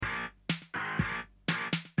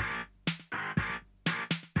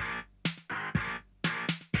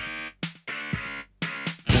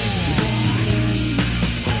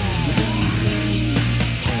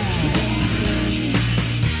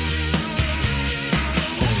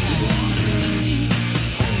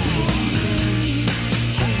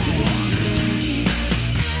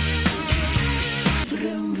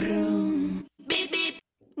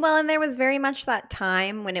Well, and there was very much that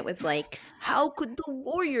time when it was like, how could the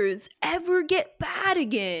Warriors ever get bad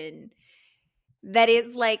again? That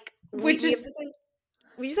is like Which is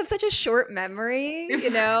we just have such a short memory, you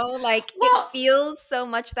know? Like it well, feels so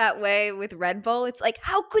much that way with Red Bull. It's like,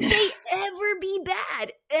 how could they ever be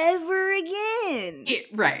bad ever again?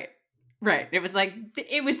 right. It was like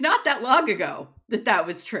it was not that long ago that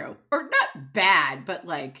was true, or not bad, but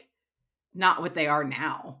like not what they are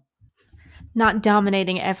now. Not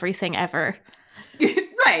dominating everything ever.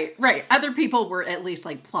 Right. Other people were at least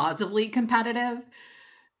like plausibly competitive.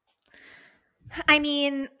 I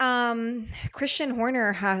mean, Christian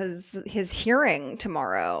Horner has his hearing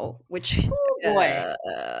tomorrow, which Boy.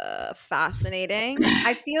 Fascinating.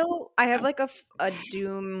 I have like a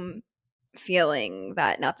doom feeling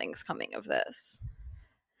that nothing's coming of this.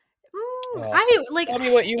 I mean, like, tell me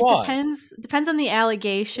what you it want. depends on the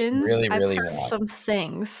allegations. Really, I've really heard want. some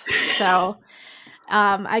things, so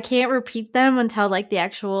I can't repeat them until like the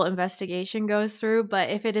actual investigation goes through.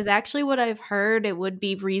 But if it is actually what I've heard, it would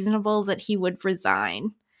be reasonable that he would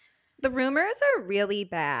resign. The rumors are really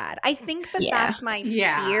bad. I think that Yeah. that's my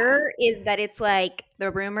Yeah. fear, is that it's like the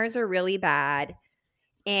rumors are really bad,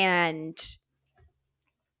 and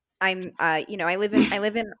I'm I live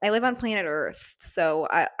on planet Earth, so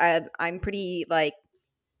I'm pretty like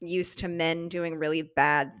used to men doing really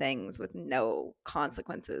bad things with no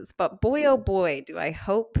consequences. But boy, oh boy, do I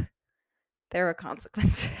hope there are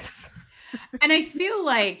consequences. And I feel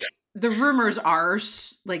like the rumors are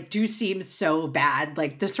like do seem so bad.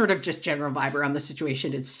 Like the sort of just general vibe around the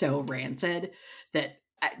situation is so rancid that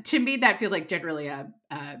to me that feels like generally a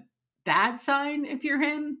bad sign if you're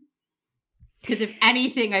him. Because if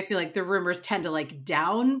anything, I feel like the rumors tend to like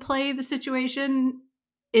downplay the situation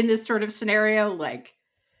in this sort of scenario. Like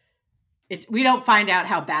we don't find out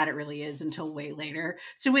how bad it really is until way later.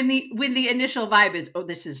 So when the initial vibe is, oh,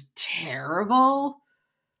 this is terrible.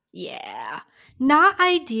 Yeah. Not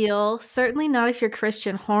ideal. Certainly not if you're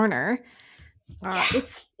Christian Horner.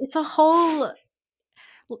 It's a whole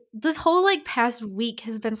this whole like past week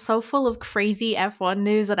has been so full of crazy F1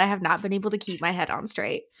 news that I have not been able to keep my head on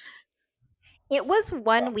straight. It was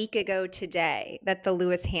 1 week ago today that the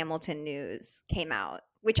Lewis Hamilton news came out,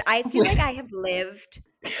 which I feel like I have lived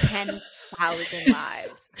 10,000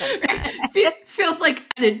 lives since then. It feels like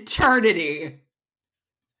an eternity.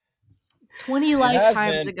 20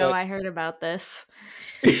 lifetimes ago, I heard about this.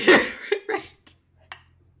 Right.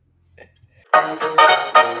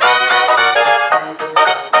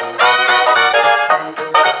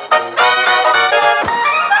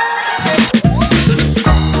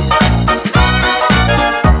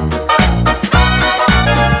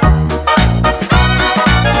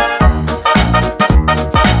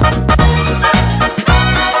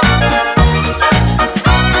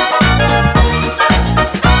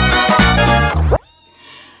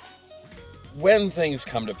 When things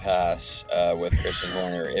come to pass with Christian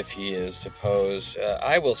Horner, if he is deposed,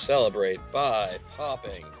 I will celebrate by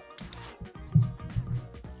popping.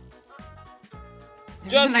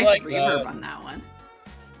 Just like reverb on that one.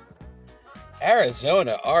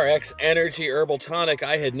 Arizona RX Energy Herbal Tonic.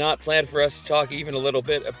 I had not planned for us to talk even a little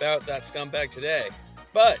bit about that scumbag today,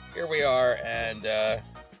 but here we are, and the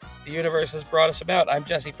universe has brought us about. I'm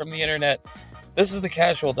Jesse from the internet. This is the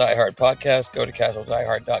Casual Die Hard podcast. Go to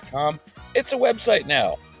casualdiehard.com. It's a website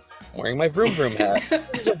now. I'm wearing my Vroom Vroom hat.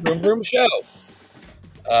 This is a Vroom Vroom show.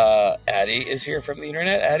 Addie is here from the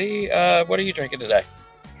internet. Addie, what are you drinking today?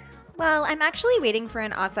 Well, I'm actually waiting for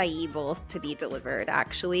an acai bowl to be delivered,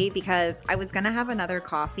 actually, because I was going to have another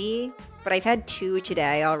coffee, but I've had 2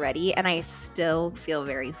 today already, and I still feel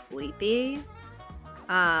very sleepy.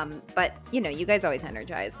 But, you know, you guys always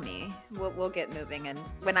energize me. We'll get moving, and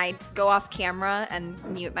when I go off camera and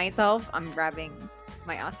mute myself, I'm grabbing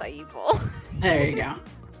my acai bowl. There you go.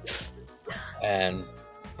 And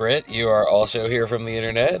Britt, you are also here from the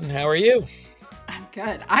internet, and how are you? I'm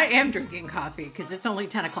good. I am drinking coffee because it's only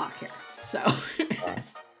 10 o'clock here. So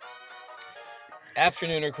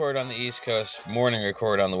afternoon record on the East Coast, morning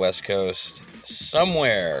record on the West Coast,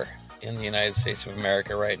 somewhere in the United States of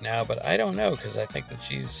America right now, but I don't know because I think that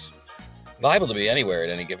she's liable to be anywhere at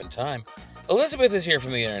any given time. Elizabeth is here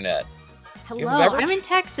from the internet. Hello, I'm in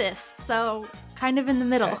Texas, so kind of in the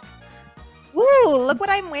middle. Okay. Ooh, look what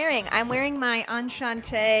I'm wearing. I'm wearing my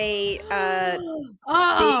Enchante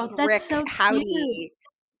oh, Big that's Rick so Howdy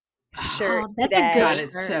shirt that's today. a good God, shirt.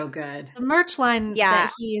 it's so good. The merch line Yeah.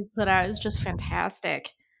 that he has put out is just fantastic.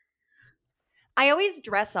 I always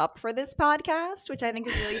dress up for this podcast, which I think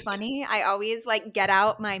is really funny. I always like get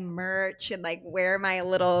out my merch and like wear my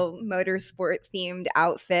little motorsport themed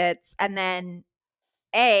outfits. And then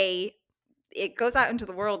it goes out into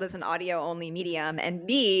the world as an audio only medium, and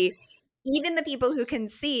B, even the people who can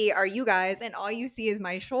see are you guys, and all you see is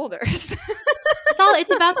my shoulders.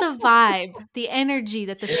 It's about the vibe, the energy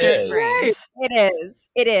that the It shirt is. brings.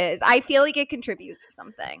 It is. I feel like it contributes to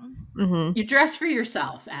something. Mm-hmm. You dress for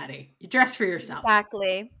yourself, Addie. You dress for yourself.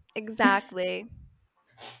 Exactly.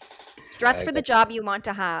 Dress for the job you want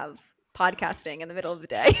to have. Podcasting in the middle of the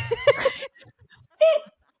day.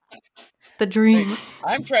 The dream.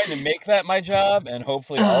 I'm trying to make that my job, and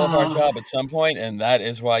hopefully all of our job at some point, and that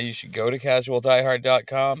is why you should go to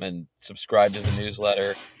casualdiehard.com and subscribe to the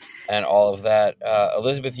newsletter and all of that.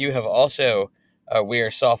 Elizabeth, you have also, we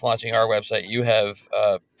are soft launching our website. You have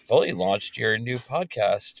fully launched your new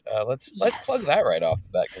podcast. Let's plug that right off the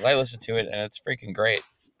bat, because I listened to it and it's freaking great.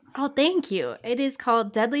 Oh, thank you. It is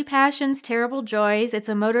called Deadly Passions, Terrible Joys. It's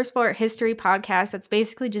a motorsport history podcast that's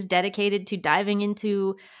basically just dedicated to diving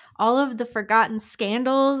into all of the forgotten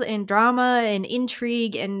scandals and drama and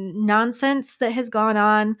intrigue and nonsense that has gone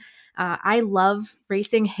on. I love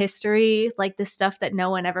racing history, like the stuff that no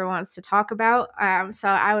one ever wants to talk about. So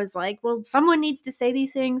I was like, well, someone needs to say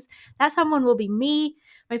these things. That someone will be me.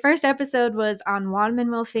 My first episode was on Juan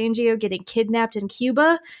Manuel Fangio getting kidnapped in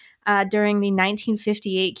Cuba during the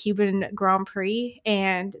 1958 Cuban Grand Prix,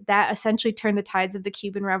 and that essentially turned the tides of the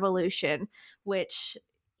Cuban Revolution, which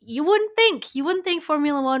you wouldn't think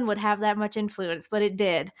Formula One would have that much influence, but it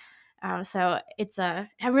did. So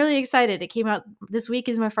I'm really excited. It came out this week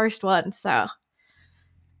is my first one. So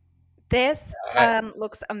this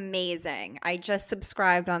looks amazing. I just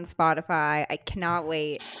subscribed on Spotify. I cannot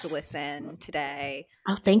wait to listen today.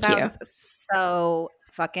 Oh, thank you. Sounds so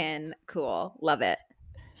fucking cool. Love it.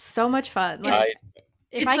 So much fun.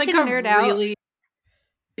 If I like can nerd out.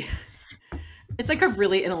 It's like a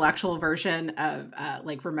really intellectual version of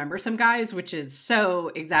Remember Some Guys, which is so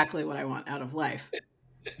exactly what I want out of life.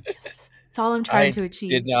 Yes. It's all I'm trying to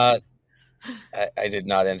achieve. I did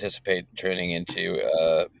not anticipate tuning into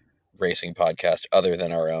a racing podcast other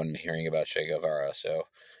than our own, hearing about Che Guevara. So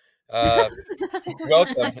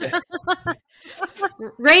welcome.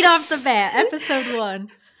 Right off the bat, episode 1.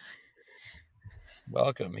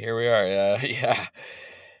 Welcome. Here we are. Yeah.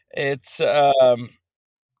 It's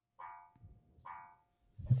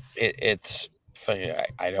it's funny.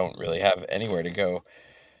 I don't really have anywhere to go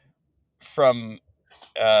from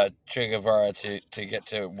Che Guevara to get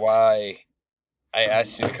to why I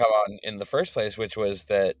asked you to come on in the first place, which was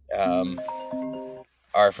that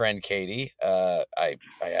our friend Katie, I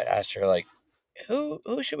asked her, like, who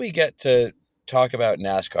should we get to talk about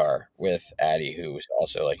NASCAR with Addie, who is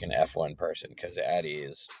also like an F1 person, because Addie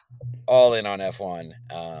is all in on F1,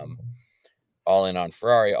 all in on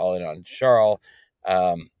Ferrari, all in on Charles.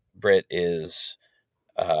 Britt is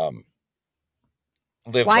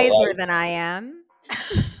wiser than I am.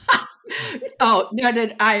 Oh no,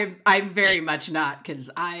 I'm very much not, because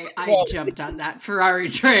I jumped on that Ferrari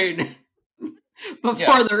train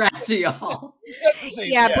before the rest of y'all.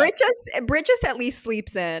 Yeah, Britt just at least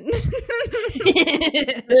sleeps in.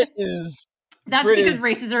 That's because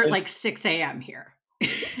races are at like 6 a.m. here.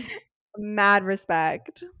 Mad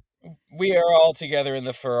respect. We are all together in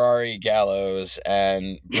the Ferrari gallows,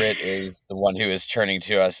 and Britt is the one who is turning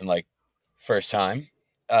to us and like, first time.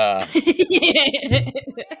 Britt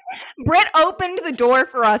opened the door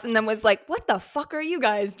for us and then was like, what the fuck are you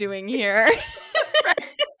guys doing here?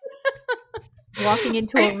 Walking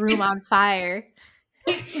into a room on fire.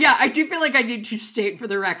 Yeah, I do feel like I need to state for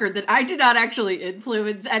the record that I did not actually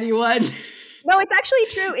influence anyone. No, it's actually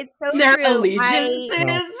true. It's so Their true.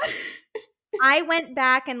 allegiances. I went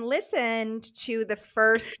back and listened to the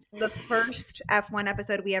first F1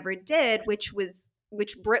 episode we ever did, which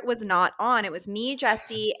Britt was not on. It was me,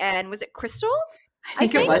 Jesse, and was it Crystal? I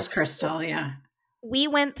think it was Crystal, yeah. We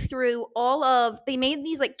went through they made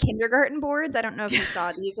these like kindergarten boards. I don't know if you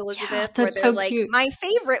saw these, Elizabeth. Yeah, that's where they're so like, cute. My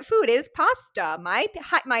favorite food is pasta. My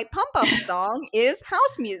pump up song is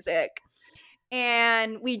house music.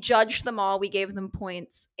 And we judged them all. We gave them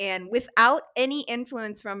points. And without any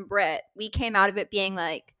influence from Britt, we came out of it being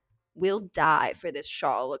like, we'll die for this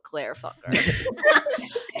Charles Leclerc fucker.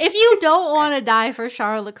 If you don't want to die for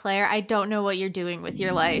Charles Leclerc, I don't know what you're doing with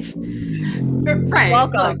your life. Right.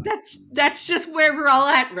 Welcome. Look, that's just where we're all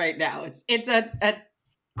at right now. It's a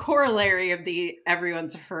corollary of the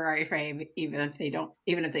everyone's a Ferrari fan, even if they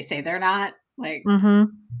say they're not. Like,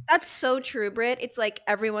 That's so true, Britt. It's like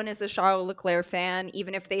everyone is a Charles Leclerc fan,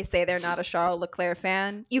 even if they say they're not a Charles Leclerc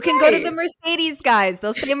fan. You can go to the Mercedes guys.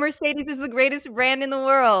 They'll say Mercedes is the greatest brand in the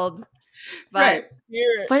world. But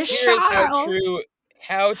here's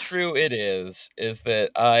how true it is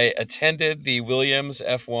that I attended the Williams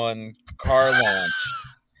F1 car launch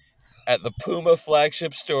at the Puma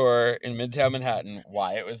flagship store in Midtown Manhattan.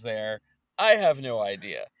 Why it was there, I have no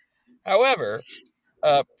idea. However,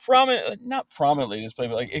 not prominently displayed,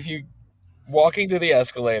 but like if you walking to the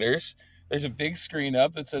escalators, there's a big screen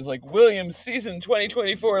up that says like Williams season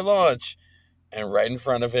 2024 launch, and right in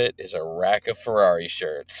front of it is a rack of Ferrari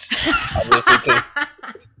shirts. Obviously, because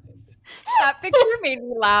That picture made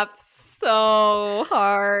me laugh so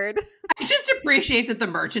hard. I just appreciate that the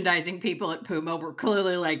merchandising people at Puma were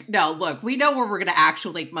clearly like, no, look, we know where we're going to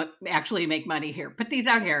actually make money here. Put these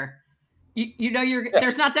out here.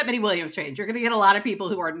 There's not that many Williams fans. You're going to get a lot of people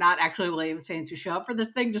who are not actually Williams fans who show up for this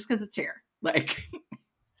thing just because it's here. Like,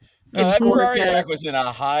 that Ferrari rack was in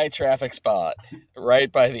a high traffic spot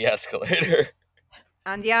right by the escalator.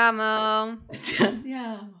 Andiamo.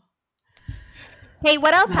 Yeah. Hey,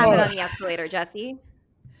 what else happened on the escalator, Jesse?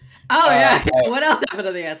 Oh, yeah. What else happened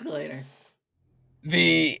on the escalator?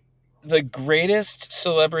 The greatest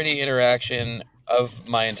celebrity interaction of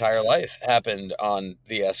my entire life happened on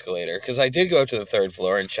the escalator, because I did go up to the third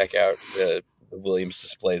floor and check out the Williams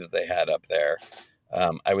display that they had up there.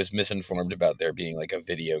 I was misinformed about there being like a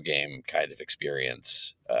video game kind of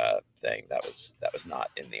experience thing. That was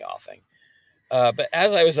not in the offing. But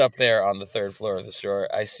as I was up there on the third floor of the store,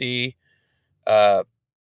 I see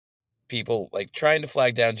people like trying to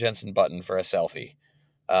flag down Jensen Button for a selfie.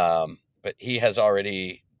 But he has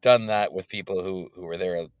already done that with people who were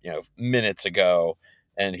there, minutes ago,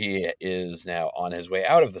 and he is now on his way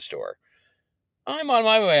out of the store. I'm on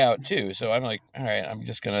my way out too, so I'm like, all right, I'm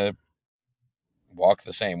just gonna walk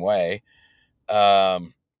the same way.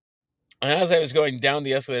 And as I was going down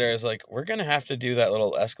the escalator, I was like, we're gonna have to do that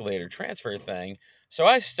little escalator transfer thing. So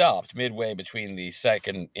I stopped midway between the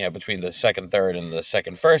second, third, and the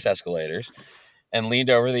second first escalators, and leaned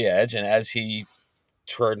over the edge. And as he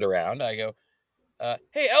turned around, I go,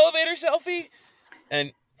 hey, elevator selfie.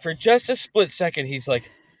 And for just a split second, he's like,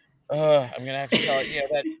 I'm gonna have to tell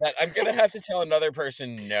that I'm gonna have to tell another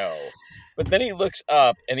person no. But then he looks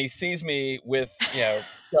up and he sees me with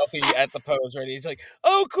selfie at the pose, right? He's like,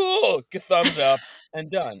 oh, cool, thumbs up, and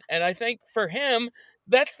done. And I think for him,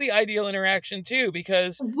 that's the ideal interaction too,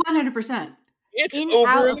 because 100%. it's In,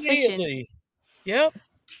 over out, immediately. Yep.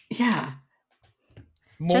 Yeah.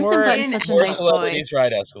 Jensen Button's such a nice celebrities boy.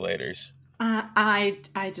 ride escalators.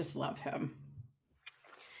 I just love him.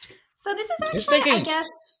 So this is actually, I guess,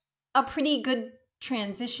 a pretty good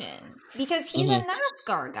transition, because he's a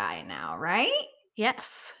NASCAR guy now, right?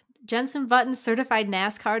 Yes. Jensen Button, certified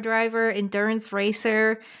NASCAR driver, endurance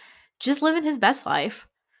racer, just living his best life.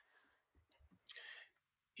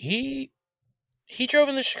 He drove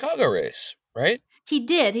in the Chicago race, right? He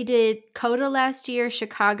did. He did COTA last year,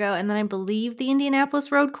 Chicago, and then I believe the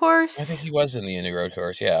Indianapolis road course. I think he was in the Indy road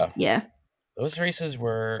course, yeah. Yeah. Those races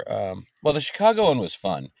were, the Chicago one was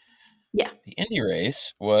fun. Yeah. The Indy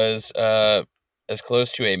race was as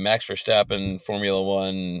close to a Max Verstappen Formula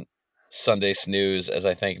One Sunday snooze as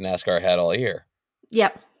I think NASCAR had all year.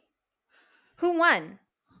 Yep. Who won?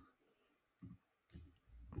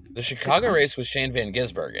 The Chicago race was Shane Van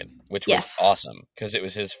Gisbergen, which was awesome because it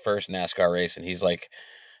was his first NASCAR race, and he's like,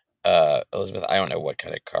 Elizabeth, I don't know what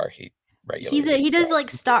kind of car he regularly. He does like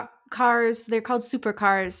stock cars. They're called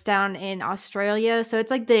supercars down in Australia, so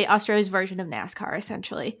it's like the Australia's version of NASCAR,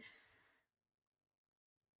 essentially.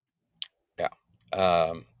 Yeah,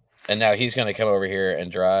 and now he's going to come over here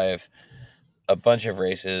and drive a bunch of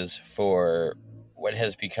races for what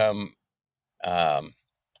has become.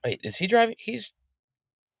 Wait, is he driving?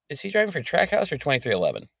 Is he driving for Trackhouse or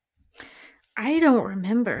 2311? I don't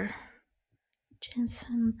remember.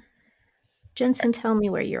 Jensen, tell me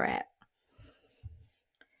where you're at.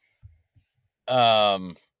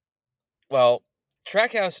 Well,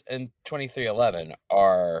 Trackhouse and 2311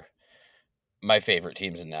 are my favorite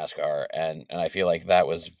teams in NASCAR, and I feel like that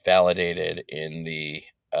was validated in the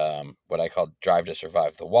what I call Drive to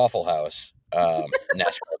Survive the Waffle House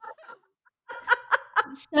NASCAR.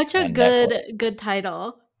 Such a good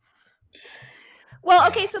title. Well,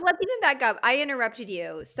 okay, so let's even back up. I interrupted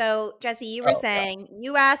you. So, Jesse, you were saying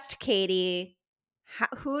you asked Katie,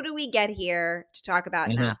 who do we get here to talk about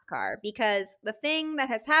NASCAR? Because the thing that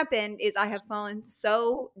has happened is I have fallen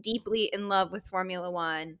so deeply in love with Formula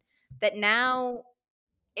One that now,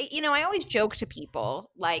 I always joke to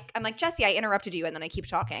people. Like, I'm like, Jesse, I interrupted you, and then I keep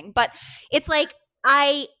talking. But it's like,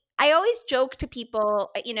 I always joke to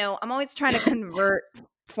people, I'm always trying to convert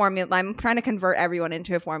I'm trying to convert everyone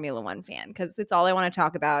into a Formula One fan because it's all I want to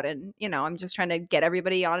talk about. And, I'm just trying to get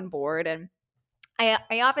everybody on board. And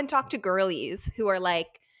I often talk to girlies who are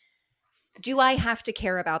like, do I have to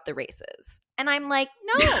care about the races? And I'm like,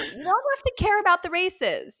 no, you don't have to care about the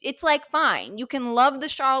races. It's like, fine. You can love the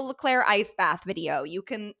Charles Leclerc ice bath video. You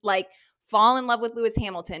can like fall in love with Lewis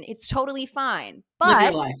Hamilton. It's totally fine. Live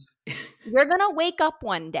your But life. you're going to wake up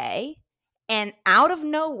one day and out of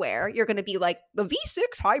nowhere, you're going to be like, the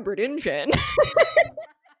V6 hybrid engine.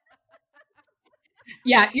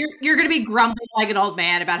 Yeah, you're going to be grumbling like an old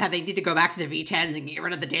man about how they need to go back to the V10s and get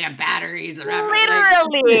rid of the damn batteries.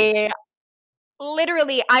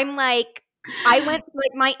 Literally, I'm like, I went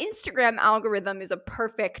like my Instagram algorithm is a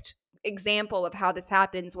perfect example of how this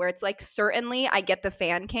happens, where it's like, certainly I get the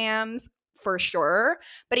fan cams for sure,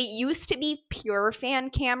 but it used to be pure fan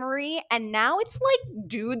camery, and now it's like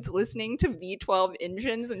dudes listening to V12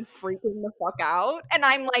 engines and freaking the fuck out, and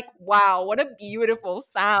I'm like, wow, what a beautiful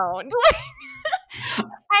sound.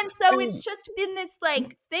 And so it's just been this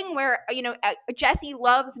like thing where, you know, Jesse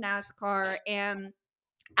loves NASCAR, and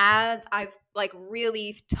as I've like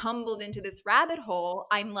really tumbled into this rabbit hole,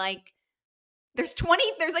 I'm like, there's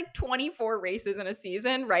like 24 races in a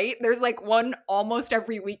season, right? There's like one almost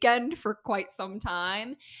every weekend for quite some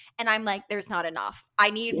time. And I'm like, there's not enough.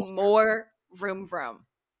 I need more vroom vroom.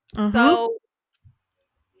 So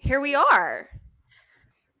here we are.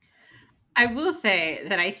 I will say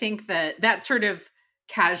that I think that sort of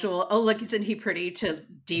casual, oh, look, isn't he pretty, to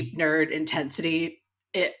deep nerd intensity,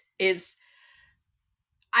 it is.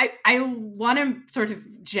 I want to sort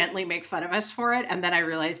of gently make fun of us for it. And then I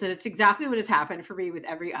realize that it's exactly what has happened for me with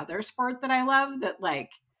every other sport that I love. That,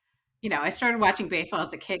 like, you know, I started watching baseball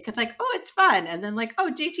as a kid because, like, oh, it's fun. And then, like,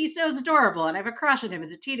 oh, JT Snow's adorable. And I have a crush on him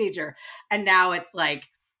as a teenager. And now it's like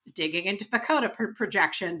digging into Pacoda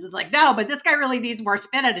projections. And like, no, but this guy really needs more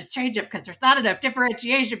spin on his changeup because there's not enough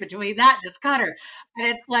differentiation between that and his cutter. And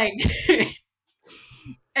it's like,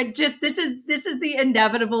 and just this is the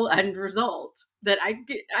inevitable end result that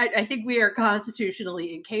I think we are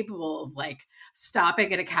constitutionally incapable of like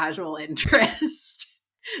stopping at a casual interest.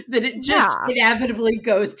 That it just inevitably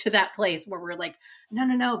goes to that place where we're like,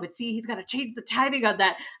 no, but see, he's got to change the timing on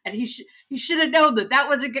that, and he should have known that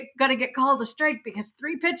wasn't going to get called a strike because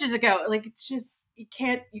 3 pitches ago. Like, it's just you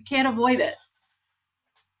can't avoid it.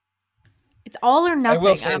 It's all or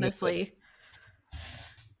nothing, honestly.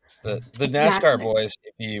 The NASCAR boys,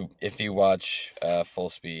 if you watch Full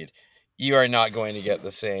Speed, you are not going to get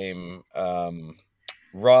the same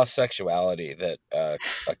raw sexuality that a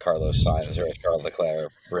Carlos Sainz or a Charles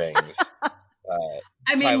Leclerc brings.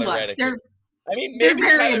 I mean, Tyler look, Reddick. very Maybe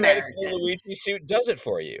Tyler American. Reddick's Luigi suit does it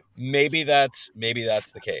for you. Maybe that's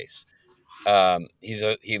the case.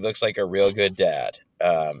 He looks like a real good dad,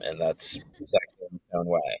 and that's sexy in his own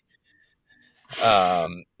way.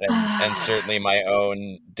 And certainly my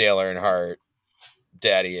own Dale Earnhardt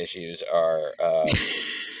daddy issues are a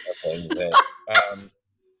thing that.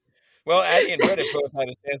 Well, Addie and Britt have both had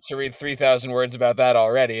a chance to read 3,000 words about that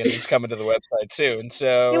already, and it's coming to the website soon.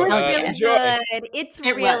 So it was really enjoy. good. It's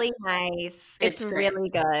really nice. It's really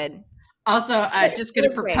good. Also, just going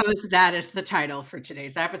to propose that as the title for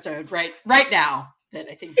today's episode right now. That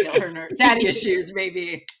I think Dale Earnhardt daddy issues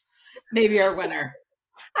maybe our winner.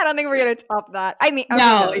 I don't think we're going to top that. I mean,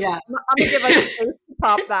 no, yeah. I'm going to give us space to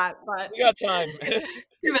top that, but we got time.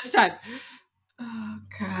 Give us time. Oh,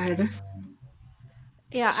 God.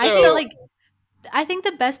 Yeah, So, I think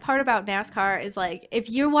the best part about NASCAR is, like, if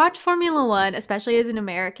you watch Formula One, especially as an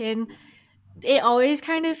American, it always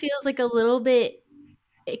kind of feels like a little bit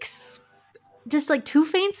just like too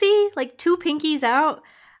fancy, like too pinkies out.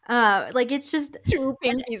 Like, it's just two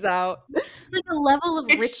pinkies out. It's like a level of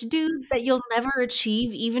rich dude that you'll never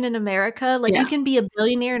achieve even in America. Like, you can be a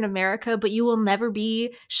billionaire in America, but you will never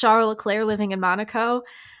be Charles Leclerc living in Monaco.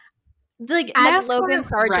 Like, as NASCAR, Logan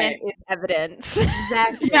Sargent is evidence.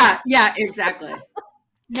 Exactly. Yeah, exactly.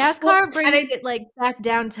 NASCAR brings it like back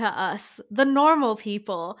down to us, the normal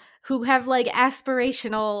people who have like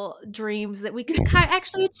aspirational dreams that we can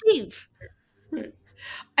actually achieve.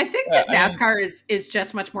 I think that NASCAR is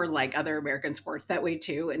just much more like other American sports that way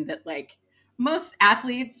too, and that like most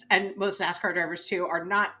athletes and most NASCAR drivers too are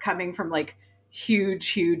not coming from like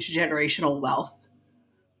huge generational wealth.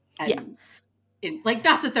 And like,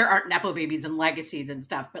 not that there aren't Nepo babies and legacies and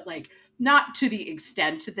stuff, but like not to the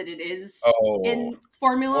extent that it is in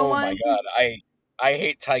Formula One. Oh my God. I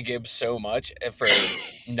hate Ty Gibbs so much for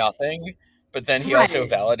nothing, but then he also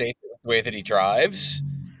validates the way that he drives.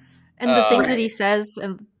 And the things that he says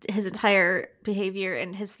and his entire behavior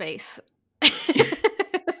in his face.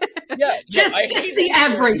 Yeah, just the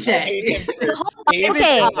everything. He's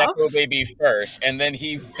Nepo baby first, and then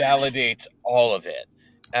he validates all of it.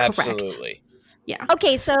 Absolutely. Correct. Yeah.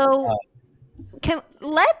 Okay, so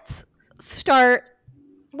let's start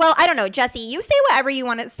Well, I don't know, Jesse. You say whatever you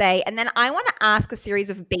want to say, and then I want to ask a series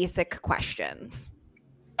of basic questions.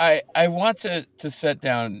 I want to set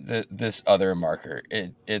down this other marker.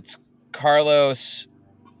 It's Carlos.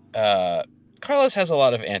 Carlos has a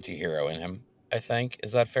lot of anti-hero in him, I think.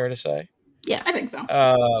 Is that fair to say? Yeah. I think so.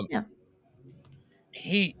 Yeah.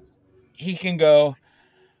 He can go,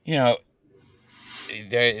 you know,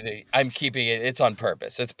 I'm keeping it. It's on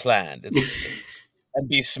purpose. It's planned. And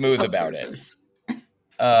be smooth On about it. purpose.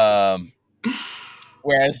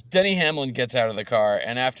 Whereas Denny Hamlin gets out of the car,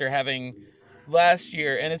 and after having last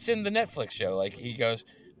year, and it's in the Netflix show, like he goes,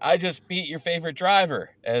 "I just beat your favorite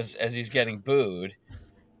driver," as he's getting booed,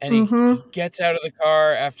 and he gets out of the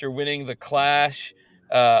car after winning the Clash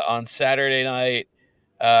on Saturday night,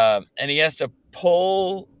 and he has to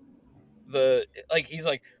pull he's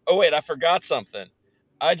like, "Oh wait, I forgot something.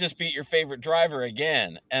 I just beat your favorite driver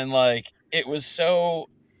again," and like it was so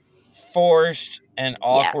forced and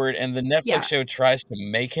awkward, and the Netflix show tries to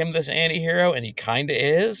make him this anti-hero, and he kind of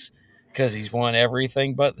is, because he's won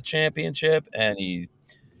everything but the championship, and he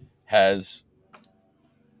has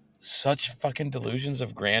such fucking delusions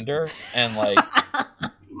of grandeur, and like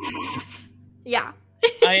Yeah.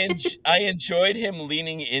 I enjoyed him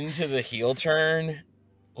leaning into the heel turn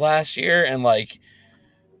last year, and like,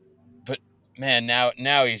 but man,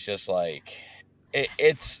 now he's just like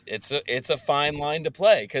it's a fine line to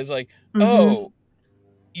play, because like, oh,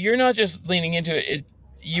 you're not just leaning into it.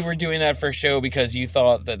 You were doing that for show because you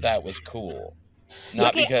thought that was cool,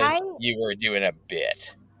 not Okay, because you were doing a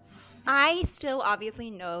bit. I still obviously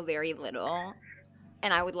know very little,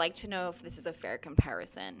 and I would like to know if this is a fair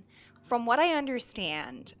comparison. From what I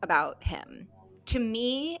understand about him, to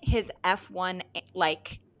me, his F1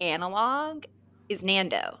 like analog is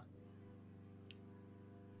Nando.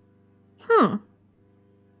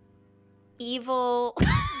 Evil,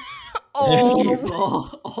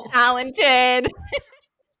 old, talented.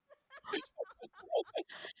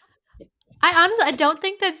 I don't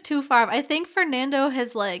think that's too far. I think Fernando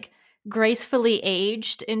has like gracefully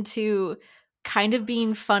aged into kind of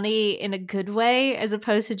being funny in a good way, as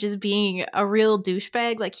opposed to just being a real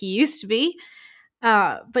douchebag like he used to be.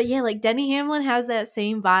 But yeah, like Denny Hamlin has that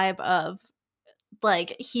same vibe of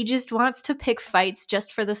like he just wants to pick fights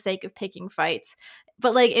just for the sake of picking fights,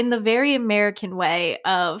 but like in the very American way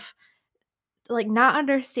of like not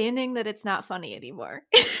understanding that it's not funny anymore.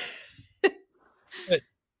 But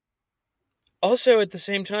also at the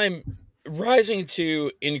same time, rising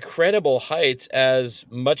to incredible heights as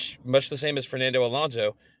much the same as Fernando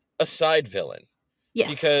Alonso, a side villain.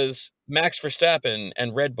 Yes. Because Max Verstappen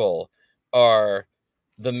and Red Bull are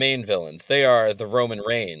the main villains. They are the Roman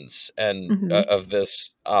Reigns and of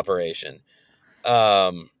this operation.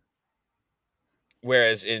 Whereas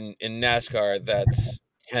in NASCAR, that's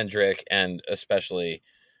Hendrick, and especially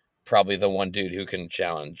probably the one dude who can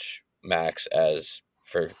challenge Max as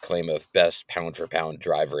for claim of best pound for pound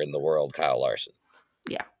driver in the world, Kyle Larson.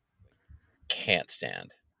 Yeah. Can't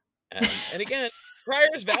stand. And again,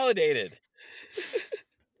 Pryor's validated.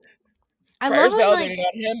 Pryor's validated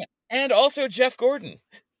on him, and also Jeff Gordon.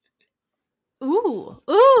 Ooh,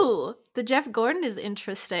 the Jeff Gordon is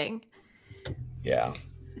interesting. Yeah.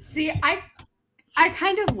 See, I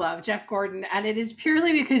kind of love Jeff Gordon, and it is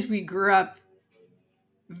purely because we grew up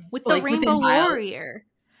with the Rainbow Warrior.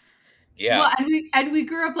 Yeah. Well, and we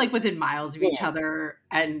grew up like within miles of each other,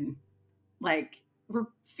 and like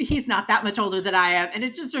he's not that much older than I am, and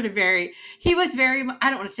it's just sort of he was very,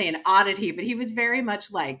 I don't want to say an oddity, but he was very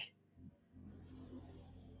much like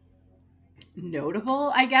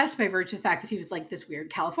notable, I guess, by virtue of the fact that he was like this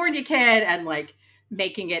weird California kid and like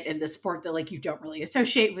making it in the sport that like you don't really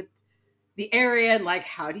associate with the area, and like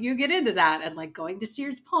how do you get into that, and like going to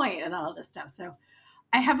Sears Point and all this stuff. So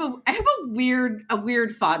I have a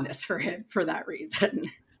weird fondness for him for that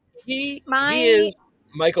reason. He is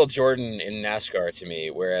Michael Jordan in NASCAR to me,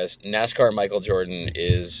 whereas NASCAR Michael Jordan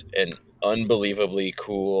is an unbelievably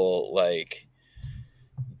cool, like,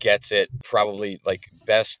 gets it, probably like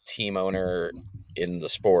best team owner in the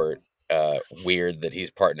sport. Weird that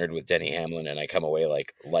he's partnered with Denny Hamlin, and I come away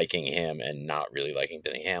like liking him and not really liking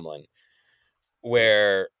Denny Hamlin.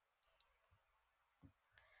 Where,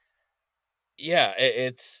 yeah,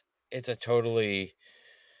 it's a totally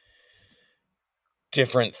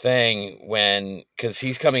different thing when, because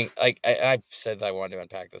he's coming, like I've said that I wanted to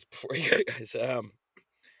unpack this before you guys.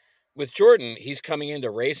 With Jordan, he's coming into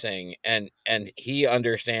racing, and he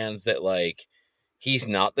understands that like he's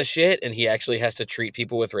not the shit, and he actually has to treat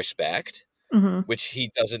people with respect, which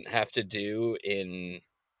he doesn't have to do in.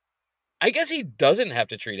 I guess he doesn't have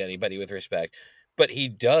to treat anybody with respect, but he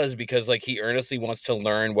does because like he earnestly wants to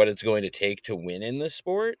learn what it's going to take to win in this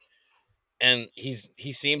sport. And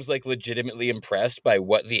he seems like legitimately impressed by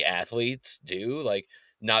what the athletes do, like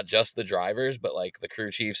not just the drivers, but like the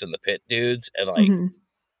crew chiefs and the pit dudes. And like,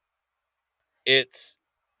 it's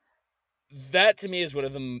that to me is one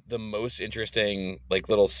of the most interesting like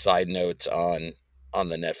little side notes on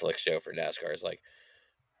the Netflix show for NASCAR is like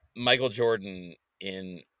Michael Jordan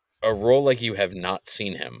in a role like you have not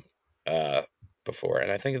seen him before.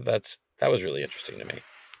 And I think that was really interesting to me.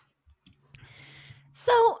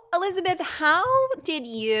 So, Elizabeth, how did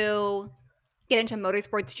you get into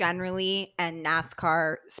motorsports generally and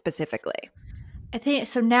NASCAR specifically? I think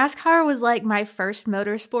so. NASCAR was like my first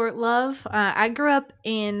motorsport love. I grew up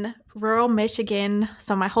in rural Michigan,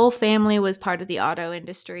 so my whole family was part of the auto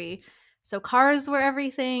industry. So cars were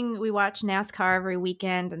everything. We watched NASCAR every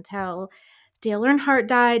weekend until Dale Earnhardt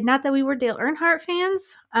died. Not that we were Dale Earnhardt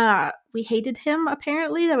fans. We hated him,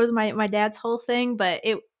 apparently. That was my dad's whole thing. But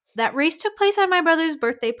that race took place at my brother's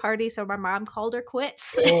birthday party, so my mom called her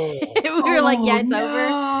quits. We were like, yeah, it's over.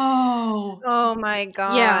 Oh my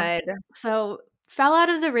God. Yeah. So fell out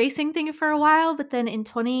of the racing thing for a while, but then in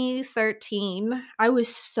 2013, I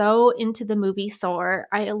was so into the movie Thor.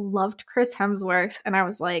 I loved Chris Hemsworth, and I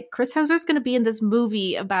was like, Chris Hemsworth's going to be in this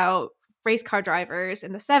movie about race car drivers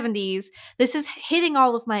in the 70s. This is hitting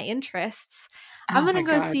all of my interests. I'm going to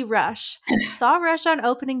go see Rush. Saw Rush on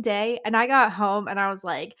opening day, and I got home and I was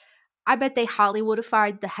like, I bet they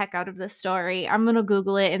Hollywoodified the heck out of this story. I'm going to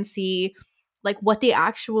Google it and see like what the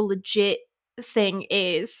actual legit thing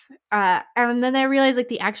is. And then I realized like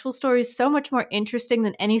the actual story is so much more interesting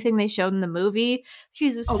than anything they showed in the movie.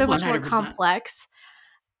 It was so much more complex.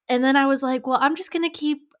 And then I was like, well, I'm just going to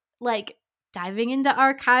keep like diving into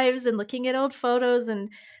archives and looking at old photos and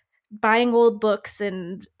buying old books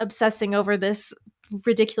and obsessing over this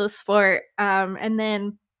ridiculous sport. And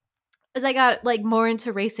then as I got like more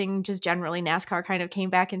into racing, just generally NASCAR kind of came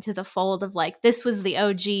back into the fold of like, this was the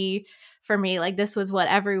OG for me. Like this was what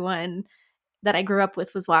everyone that I grew up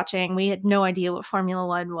with was watching. We had no idea what Formula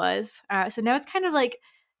One was. So now it's kind of like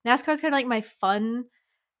NASCAR is kind of like my fun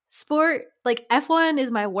sport. Like F1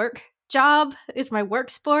 is my work job, it's my work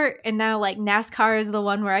sport. And now like NASCAR is the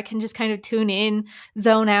one where I can just kind of tune in,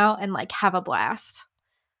 zone out, and like have a blast.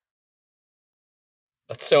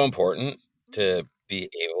 That's so important to be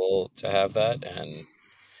able to have that. And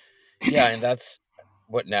yeah, and that's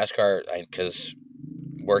what NASCAR, because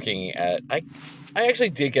working at, I actually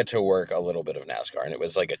did get to work a little bit of NASCAR, and it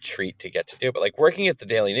was like a treat to get to do. But like working at the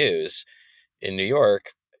Daily News in New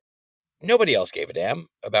York, nobody else gave a damn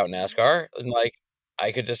about NASCAR. And like,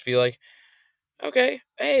 I could just be like, okay,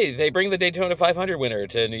 hey, they bring the Daytona 500 winner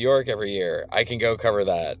to New York every year. I can go cover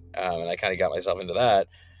that. And I kind of got myself into that.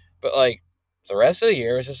 But like the rest of the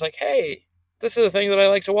year is just like, hey, this is the thing that I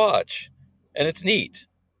like to watch, and it's neat.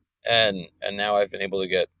 And now I've been able to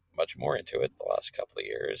get much more into it the last couple of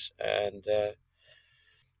years, and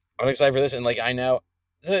I'm excited for this. And like I now,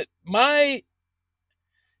 my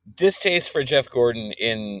distaste for Jeff Gordon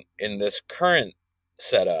in this current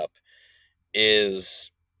setup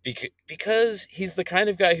is because he's the kind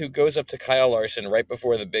of guy who goes up to Kyle Larson right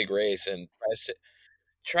before the big race and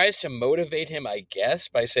tries to motivate him, I guess,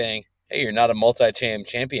 by saying, hey, you're not a multi-time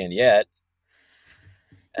champion yet.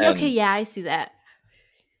 And okay, yeah, I see that.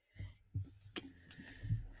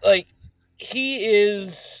 Like, he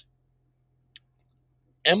is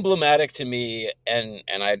emblematic to me, and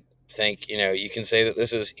I think, you can say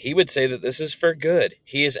that he would say that this is for good.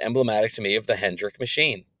 He is emblematic to me of the Hendrick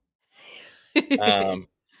machine.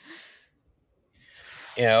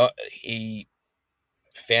 He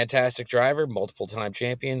fantastic driver, multiple time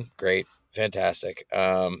champion, great, fantastic.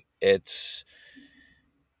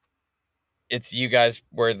 It's you guys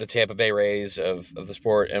were the Tampa Bay Rays of the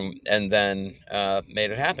sport, and then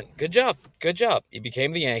made it happen. Good job. You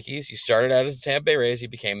became the Yankees. You started out as the Tampa Bay Rays. You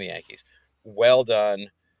became the Yankees. Well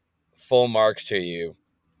done. Full marks to you.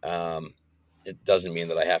 It doesn't mean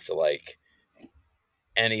that I have to like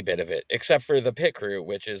any bit of it, except for the pit crew,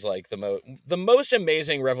 which is like the most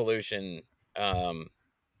amazing revolution I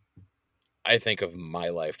think of my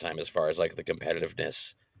lifetime as far as like the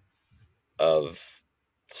competitiveness of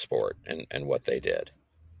sport and what they did,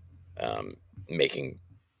 making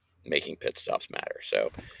pit stops matter. So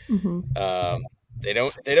they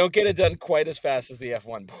don't get it done quite as fast as the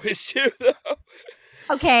F1 boys do, though.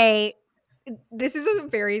 Okay, this is a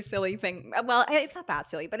very silly thing. Well, it's not that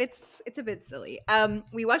silly, but it's a bit silly.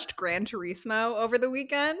 We watched Gran Turismo over the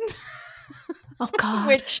weekend. Oh God!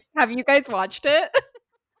 Which, have you guys watched it?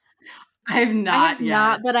 I have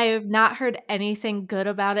not, but I have not heard anything good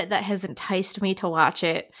about it that has enticed me to watch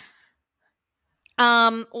it.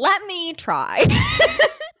 Let me try.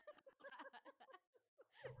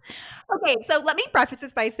 Okay, so let me preface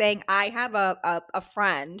this by saying I have a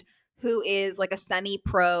friend who is like a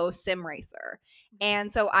semi-pro sim racer.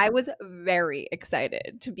 And so I was very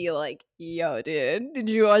excited to be like, yo, dude, did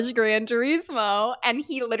you watch Gran Turismo? And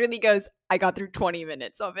he literally goes, I got through 20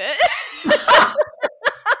 minutes of it.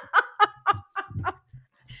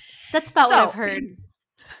 That's about what I've heard.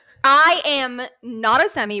 I am not a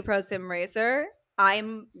semi-pro sim racer.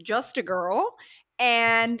 I'm just a girl.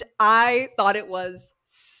 And I thought it was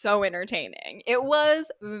so entertaining. It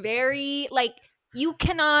was very, like, you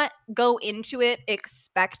cannot go into it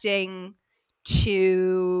expecting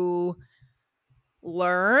to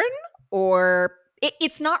learn, or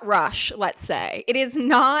it's not Rush, let's say. It is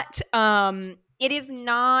not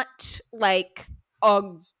like a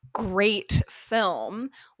great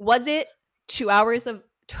film. Was it 2 hours of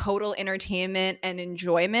total entertainment and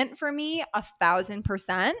enjoyment for me?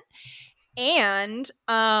 1,000%. And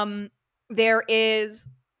there is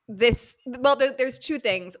this, well, there's two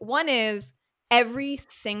things. One is every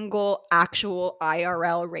single actual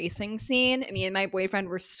IRL racing scene, me and my boyfriend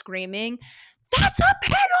were screaming, that's a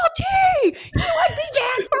penalty! You would be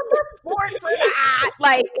banned from the sport for that!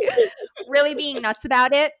 Like, really being nuts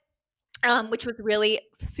about it. Which was really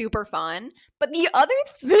super fun. But the other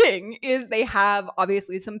thing is they have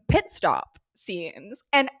obviously some pit stop scenes.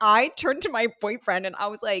 And I turned to my boyfriend and I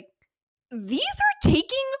was like, these are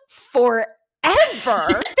taking forever.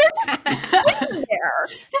 They're just sitting there.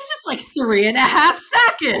 This is like 3.5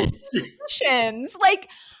 seconds. Like,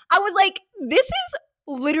 I was like, this is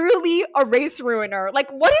literally a race ruiner. Like,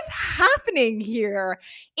 what is happening here?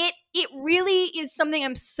 It really is something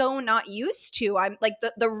I'm so not used to. I'm like,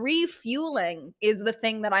 the refueling is the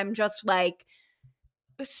thing that I'm just like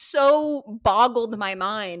so boggled my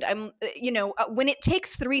mind. I'm, when it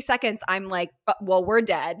takes 3 seconds, I'm like, well, we're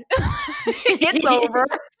dead. It's over.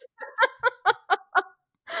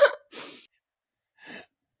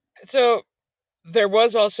 So there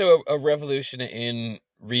was also a revolution in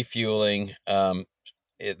refueling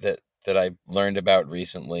that I learned about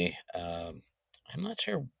recently. I'm not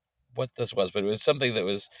sure what this was, but it was something that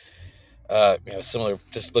was similar,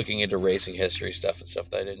 just looking into racing history stuff and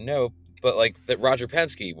stuff that I didn't know. But like that Roger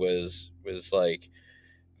Penske was like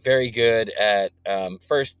very good at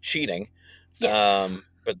first cheating, Yes.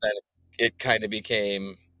 but then it kind of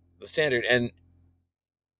became the standard, and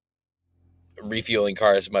refueling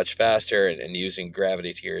cars much faster and using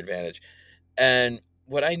gravity to your advantage. And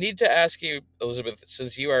what I need to ask you, Elizabeth,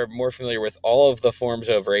 since you are more familiar with all of the forms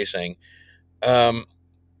of racing,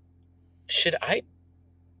 should I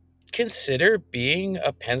consider being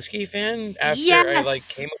a Penske fan after I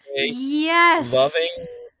came away loving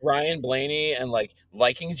Ryan Blaney and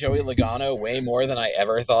liking Joey Logano way more than I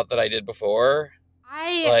ever thought that I did before?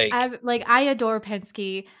 I adore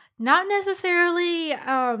Penske. Not necessarily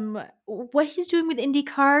what he's doing with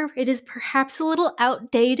IndyCar. It is perhaps a little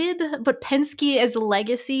outdated, but Penske as a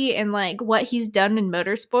legacy and like what he's done in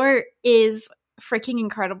motorsport is freaking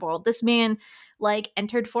incredible. This man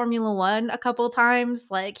entered Formula One a couple times.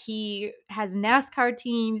 Like, he has NASCAR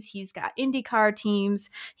teams, he's got IndyCar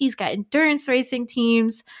teams, he's got endurance racing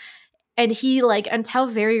teams, and he until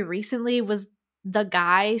very recently was the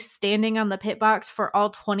guy standing on the pit box for all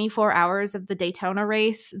 24 hours of the Daytona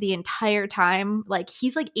race the entire time.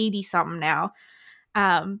 He's 80 something now.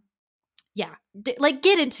 Get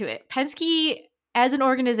into it. Penske as an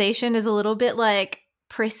organization is a little bit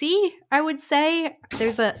prissy, I would say.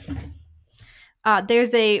 There's a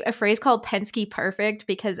phrase called Penske perfect,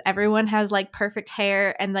 because everyone has perfect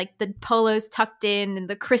hair and the polos tucked in and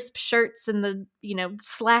the crisp shirts and the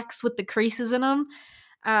slacks with the creases in them.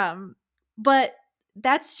 But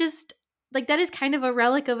that's just that is kind of a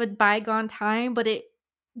relic of a bygone time, but it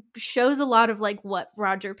shows a lot of what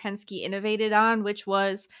Roger Penske innovated on, which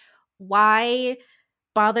was, why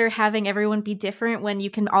bother having everyone be different when you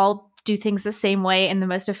can all do things the same way in the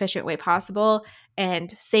most efficient way possible and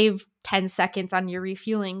save 10 seconds on your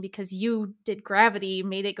refueling because you did gravity,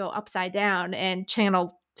 made it go upside down and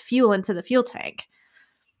channel fuel into the fuel tank.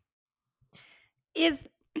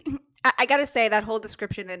 I gotta say, that whole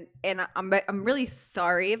description, and I'm really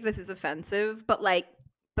sorry if this is offensive, but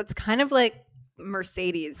that's kind of like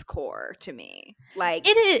Mercedes core to me. It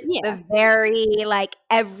is, yeah. The very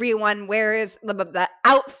everyone wears the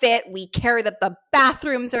outfit. We care that the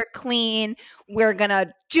bathrooms are clean. We're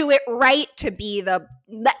gonna do it right to be that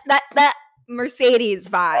Mercedes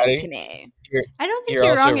vibe to me. I don't think you're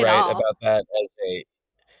also wrong at right all about that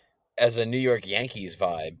as a New York Yankees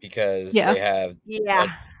vibe, because they have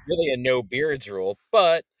really a no beards rule,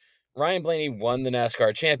 but Ryan Blaney won the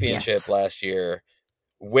NASCAR championship Yes. last year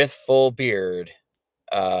with full beard.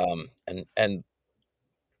 And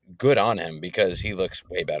good on him because he looks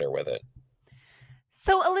way better with it.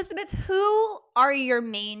 So, Elizabeth, who are your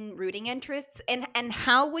main rooting interests, and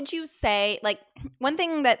how would you say, like, one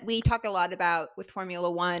thing that we talk a lot about with Formula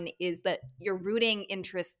One is that your rooting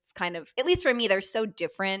interests kind of, at least for me, they're so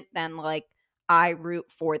different than, like, I root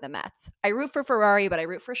for the Mets. I root for Ferrari, but I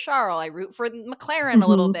root for Charles. I root for McLaren a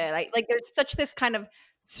little bit. Like, there's such this kind of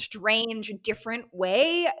strange, different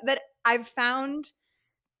way that I've found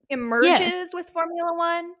emerges with Formula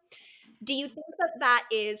One. Do you think that that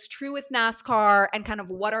is true with NASCAR, and kind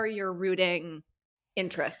of what are your rooting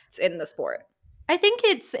interests in the sport? I think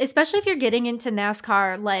it's, especially if you're getting into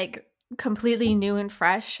NASCAR, like completely new and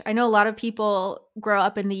fresh. I know a lot of people grow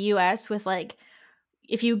up in the US with like,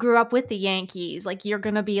 if you grew up with the Yankees, like you're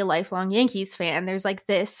going to be a lifelong Yankees fan. There's like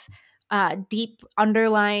this deep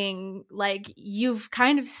underlying, like you've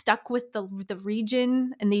kind of stuck with the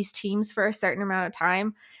region and these teams for a certain amount of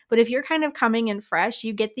time. But if you're kind of coming in fresh,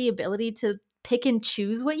 you get the ability to pick and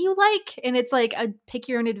choose what you like. And it's like a pick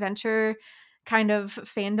your own adventure kind of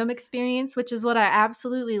fandom experience, which is what I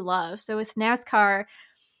absolutely love. So with NASCAR,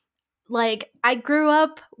 like I grew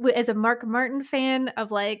up as a Mark Martin fan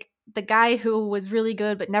of like the guy who was really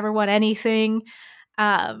good but never won anything,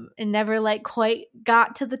 and never like quite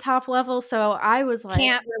got to the top level. So I was like,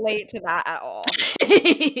 Can't relate to that at all. So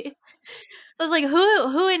I was like,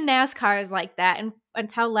 who in NASCAR is like that? And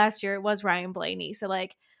until last year, it was Ryan Blaney. So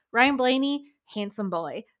like Ryan Blaney, handsome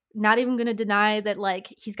boy. Not even gonna deny that like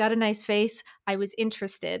he's got a nice face. I was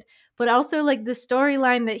interested, but also like the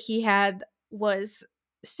storyline that he had was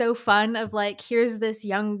so fun. Of like, here's this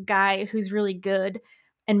young guy who's really good,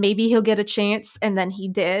 and maybe he'll get a chance, and then he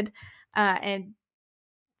did, and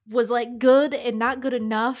was like good and not good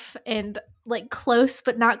enough, and like close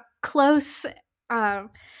but not close. So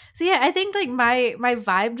yeah, I think like my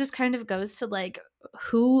vibe just kind of goes to like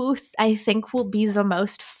who I think will be the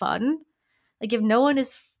most fun. Like if no one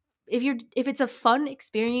is, if it's a fun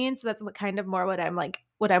experience, that's what kind of more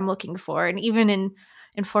what I'm looking for. And even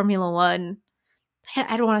in Formula One,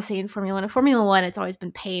 I don't want to say in Formula One. In Formula One, it's always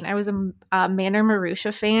been pain. I was a Manor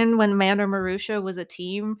Marussia fan when Manor Marussia was a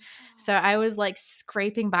team. So I was like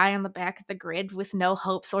scraping by on the back of the grid with no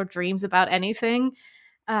hopes or dreams about anything.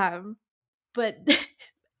 But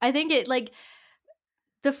I think it like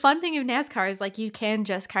the fun thing of NASCAR is like you can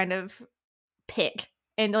just kind of pick,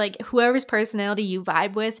 and like whoever's personality you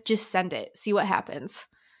vibe with, just send it. See what happens.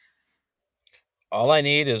 All I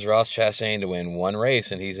need is Ross Chastain to win one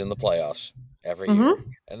race, and he's in the playoffs every year.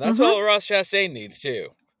 And that's all Ross Chastain needs, too.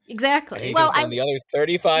 Exactly. And he can spend the other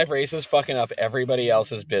 35 races fucking up everybody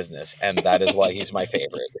else's business, and that is why he's my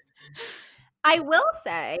favorite. I will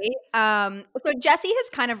say, so Jesse has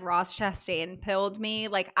kind of Ross Chastain-Pilled me.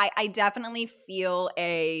 Like, I definitely feel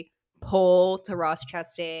a pull to Ross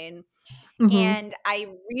Chastain. And I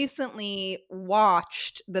recently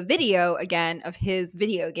watched the video again of his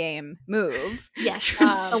video game move. Yes.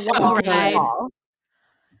 The long ride.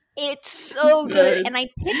 It's so good. And I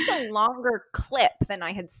picked a longer clip than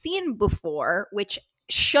I had seen before, which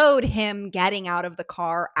showed him getting out of the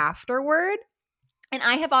car afterward. And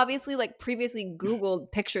I have obviously like previously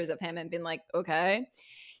Googled pictures of him and been like, okay.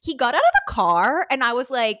 He got out of the car and I was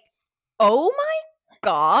like, oh my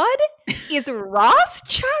God, is Ross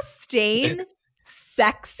Chastain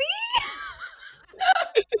sexy?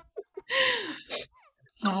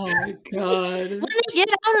 Oh my God. When they get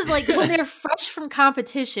out of like, when they're fresh from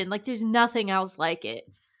competition, like there's nothing else like it.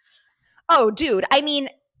 Oh, dude. I mean,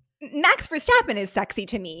 Max Verstappen is sexy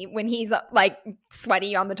to me when he's like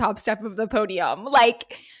sweaty on the top step of the podium.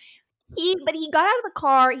 Like but he got out of the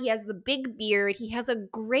car. He has the big beard. He has a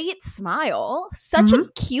great smile, such a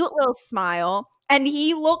cute little smile. And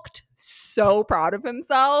he looked so proud of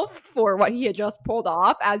himself for what he had just pulled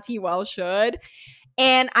off, as he well should.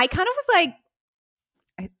 And I kind of was like,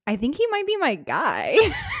 I think he might be my guy.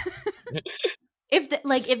 If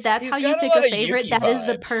that's He's how you got a pick lot a of favorite, Yuki that is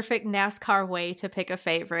the vibes. perfect NASCAR way to pick a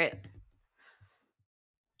favorite.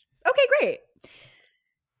 Okay, great.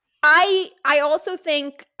 I also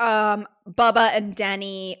think Bubba and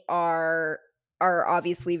Denny are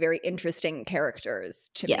obviously very interesting characters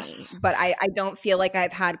to me, but I don't feel like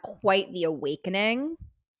I've had quite the awakening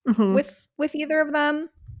with either of them.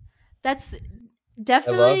 That's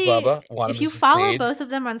definitely, I love Bubba. if you follow both of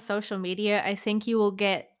them on social media, I think you will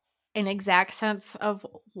get an exact sense of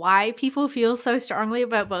why people feel so strongly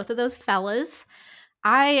about both of those fellas.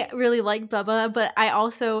 I really like Bubba, but I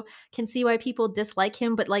also can see why people dislike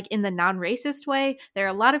him, but like in the non-racist way. There are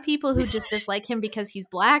a lot of people who just dislike him because he's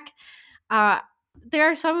black. there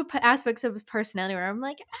are some aspects of his personality where I'm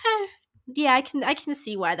like, yeah, I can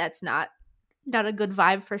see why that's not a good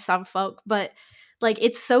vibe for some folk, but like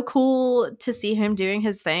it's so cool to see him doing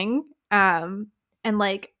his thing. And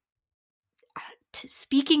like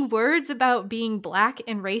speaking words about being black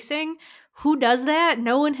and racing. Who does that?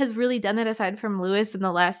 No one has really done that aside from Lewis in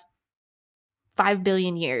the last 5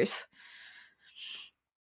 billion years.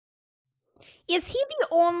 Is he the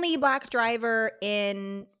only black driver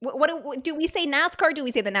in what do we say, NASCAR? Do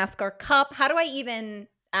we say the NASCAR Cup? How do I even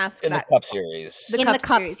ask In that? the Cup Series. In the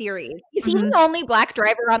Cup series. Is he the only black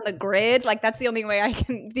driver on the grid? Like, that's the only way I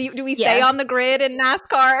can. Do we say on the grid in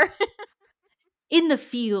NASCAR? In the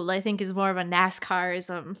field, I think, is more of a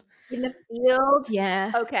NASCArism. In the field?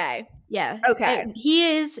 Yeah. Okay. Yeah. Okay.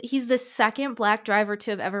 He's the second black driver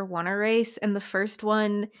to have ever won a race, and the first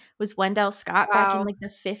one was Wendell Scott back in like the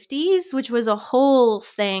 50s, which was a whole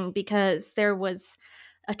thing because there was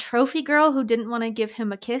a trophy girl who didn't want to give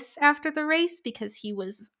him a kiss after the race because he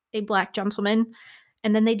was a black gentleman,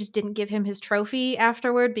 and then they just didn't give him his trophy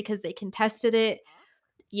afterward because they contested it.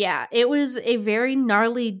 Yeah, it was a very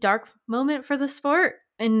gnarly, dark moment for the sport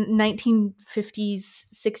in 1950s,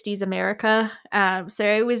 60s America. So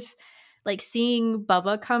it was like seeing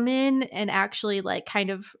Bubba come in and actually like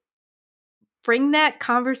kind of bring that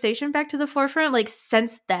conversation back to the forefront. Like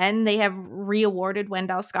since then, they have re-awarded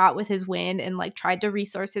Wendell Scott with his win and like tried to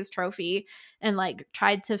resource his trophy and like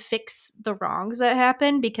tried to fix the wrongs that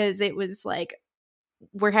happened because it was like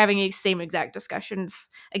we're having the same exact discussions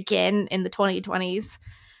again in the 2020s.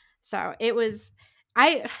 So it was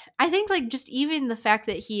I think like just even the fact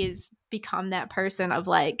that he has become that person of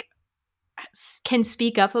like can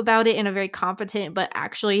speak up about it in a very competent but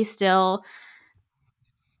actually still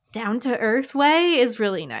down to earth way is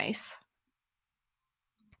really nice.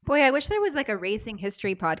 Boy, I wish there was like a racing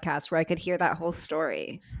history podcast where I could hear that whole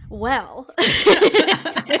story. Well,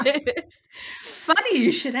 funny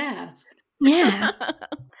you should ask. Yeah.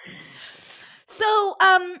 So,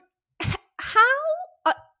 how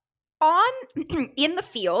on in the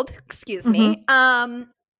field, excuse me, how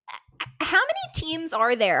many teams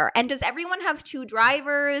are there? And does everyone have two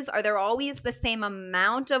drivers? Are there always the same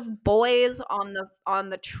amount of boys on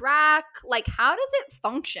the track? Like, how does it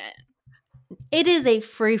function? It is a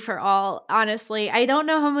free for all, honestly. I don't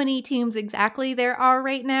know how many teams exactly there are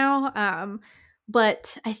right now.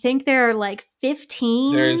 But I think there are like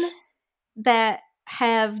 15 that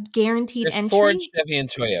have guaranteed entry. Ford, Chevy, and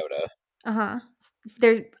Toyota.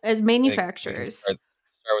 They're as manufacturers. Start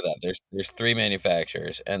with that. There's 3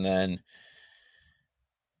 manufacturers, and then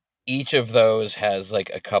each of those has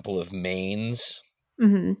like a couple of mains,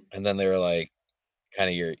 and then they're like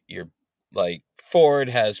kind of your like Ford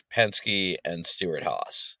has Penske and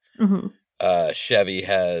Stewart-Haas. Chevy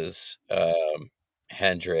has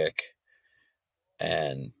Hendrick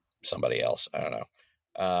and somebody else. I don't know.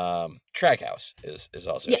 Trackhouse is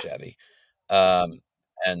also Chevy.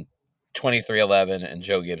 And 2311 and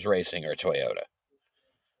Joe Gibbs Racing are Toyota.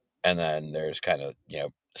 And then there's kind of,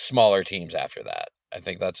 smaller teams after that. I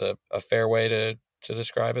think that's a fair way to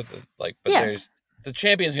describe it. There's the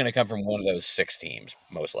champion's going to come from one of those 6 teams,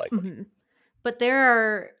 most likely. But there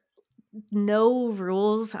are no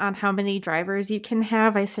rules on how many drivers you can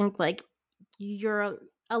have. I think like you're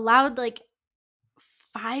allowed like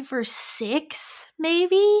 5 or 6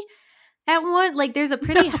 maybe at one. Like there's a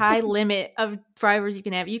pretty high limit of drivers you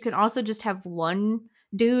can have. You can also just have one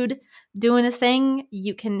dude doing a thing.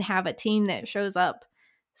 You can have a team that shows up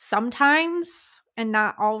sometimes and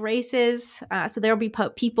not all races. So there'll be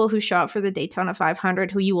people who show up for the Daytona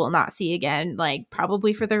 500 who you will not see again, like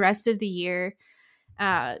probably for the rest of the year.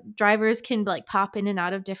 Drivers can like pop in and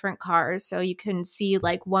out of different cars. So you can see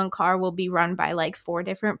like one car will be run by like 4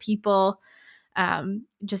 different people.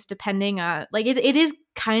 Just depending on like it is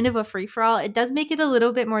kind of a free-for-all. It does make it a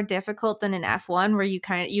little bit more difficult than an F1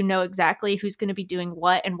 where you know exactly who's going to be doing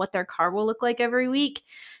what and what their car will look like every week.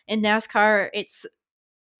 In NASCAR, it's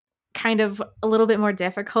kind of a little bit more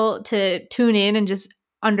difficult to tune in and just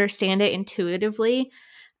understand it intuitively.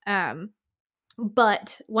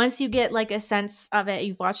 But once you get like a sense of it,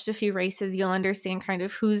 you've watched a few races, you'll understand kind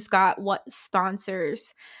of who's got what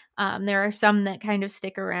sponsors. There are some that kind of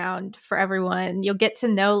stick around for everyone. You'll get to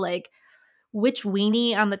know like which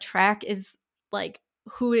weenie on the track is like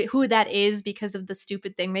who that is because of the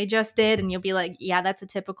stupid thing they just did, and you'll be like, yeah, that's a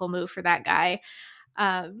typical move for that guy.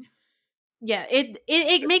 Yeah,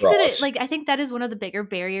 it makes it like I think that is one of the bigger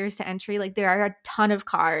barriers to entry. Like there are a ton of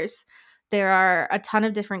cars. There are a ton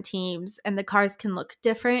of different teams, and the cars can look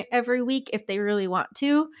different every week if they really want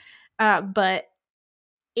to. But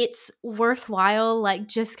it's worthwhile, like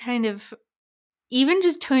just kind of even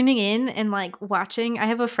just tuning in and like watching, I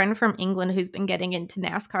have a friend from England who's been getting into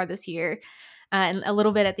NASCAR this year and a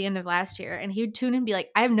little bit at the end of last year. And he would tune in and be like,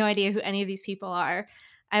 I have no idea who any of these people are.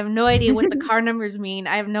 I have no idea what the car numbers mean.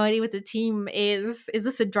 I have no idea what the team is. Is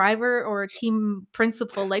this a driver or a team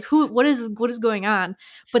principal? Like what is going on?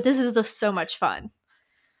 But this is just so much fun.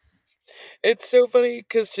 It's so funny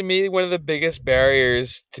because to me, one of the biggest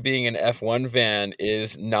barriers to being an F1 fan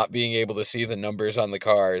is not being able to see the numbers on the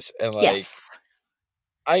cars. And like, Yes.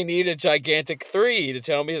 I need a gigantic 3 to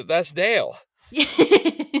tell me that that's Dale.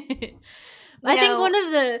 I think one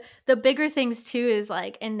of the bigger things too is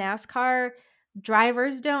like in NASCAR,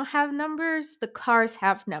 drivers don't have numbers, the cars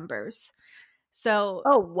have numbers. So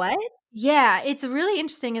what? yeah, it's really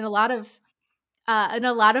interesting in a lot of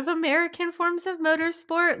American forms of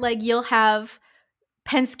motorsport. Like you'll have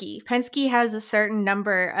Penske. Penske has a certain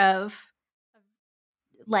number of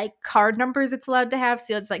like card numbers it's allowed to have.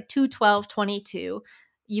 So it's like 2, 12, 22.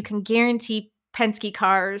 You can guarantee Penske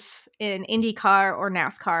cars in IndyCar or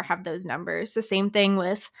NASCAR have those numbers. The same thing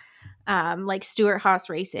with like Stewart-Haas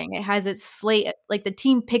Racing. It has its slate, like the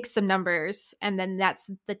team picks some numbers and then that's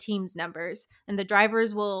the team's numbers. And the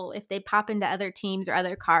drivers will, if they pop into other teams or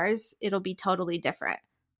other cars, it'll be totally different.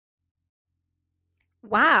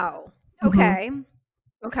 Wow. Okay.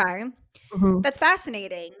 Mm-hmm. Okay. Mm-hmm. That's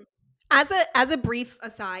fascinating. As a brief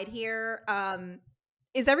aside here,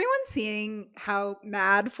 is everyone seeing how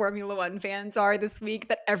mad Formula One fans are this week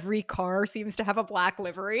that every car seems to have a black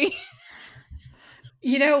livery?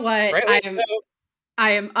 You know what?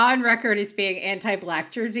 I am on record as being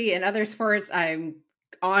anti-black jersey. In other sports, I'm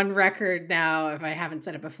on record now, if I haven't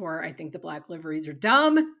said it before, I think the black liveries are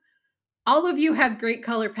dumb. All of you have great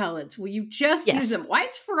color palettes. Will you just use them? Why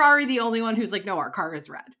is Ferrari the only one who's like, no, our car is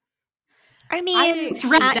red? I mean, it's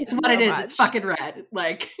red. That's what it is. It's fucking red.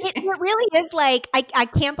 Like it really is. Like I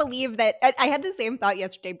can't believe that. I had the same thought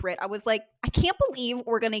yesterday, Britt. I was like, I can't believe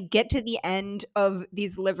we're gonna get to the end of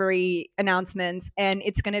these livery announcements, and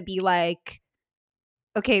it's gonna be like,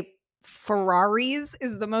 okay, Ferraris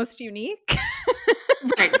is the most unique.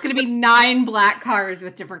 Right. It's gonna be 9 black cars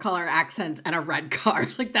with different color accents and a red car.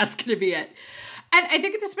 Like that's gonna be it. And I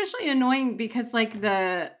think it's especially annoying because like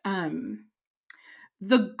the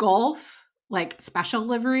Gulf like special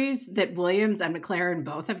liveries that Williams and McLaren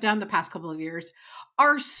both have done the past couple of years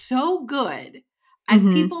are so good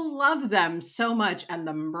and people love them so much and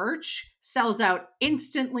the merch sells out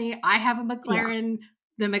instantly. I have a McLaren,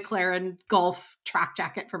 the McLaren Gulf track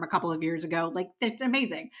jacket from a couple of years ago. Like it's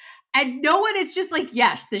amazing. And no one is just like,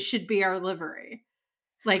 yes, this should be our livery.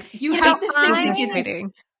 Like you have this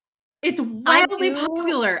thing. It's wildly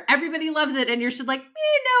popular. Everybody loves it. And you're just like, no,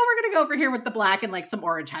 we're going to go over here with the black and like some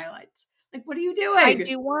orange highlights. Like, what are you doing? I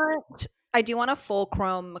do want a full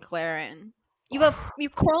chrome McLaren.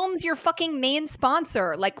 Chrome's your fucking main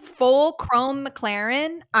sponsor. Like full chrome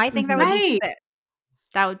McLaren. I think that would be sick.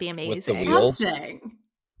 That would be amazing. With the wheels.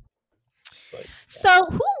 So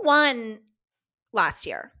who won last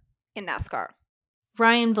year in NASCAR?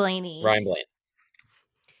 Ryan Blaney.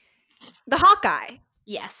 The Hawkeye.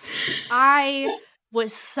 Yes. I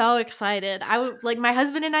was so excited. My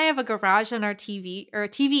husband and I have a garage on our TV, or a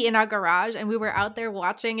TV in our garage, and we were out there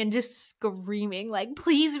watching and just screaming like,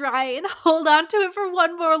 please, Ryan, hold on to it for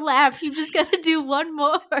one more lap. You just got to do one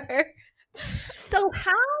more. So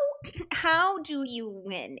how do you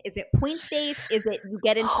win? Is it points based? Is it you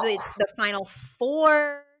get into the final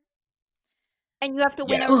 4 and you have to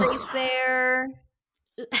win a race there?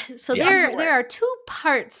 So there are 2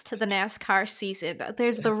 parts to the NASCAR season.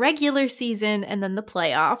 There's the regular season and then the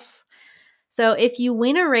playoffs. So if you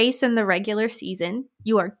win a race in the regular season,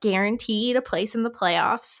 you are guaranteed a place in the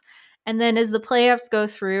playoffs. And then as the playoffs go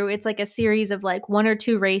through, it's like a series of like 1 or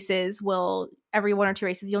 2 races. Every 1 or 2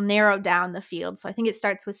 races, you'll narrow down the field. So I think it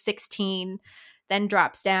starts with 16, then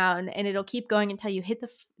drops down, and it'll keep going until you hit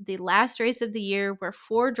the last race of the year where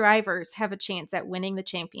 4 drivers have a chance at winning the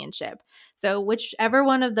championship. So whichever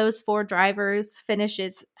one of those 4 drivers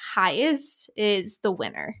finishes highest is the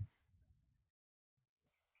winner.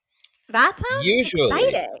 That sounds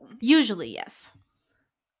exciting. Usually, yes.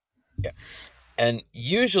 Yeah. And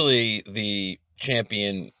usually the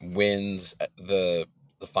champion wins the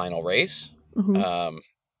final race.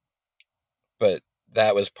 But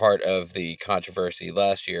that was part of the controversy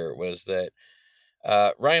last year, was that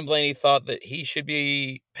Ryan Blaney thought that he should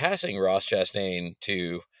be passing Ross Chastain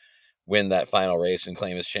to win that final race and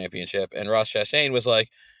claim his championship. And Ross Chastain was like,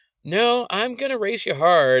 no, I'm going to race you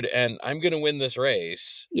hard and I'm going to win this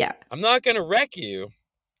race. Yeah. I'm not going to wreck you,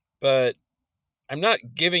 but I'm not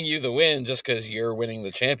giving you the win just because you're winning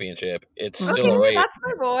the championship. It's still a race. That's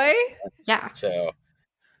my boy. Yeah. So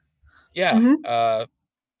Yeah. Mhm.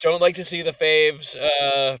 Don't like to see the faves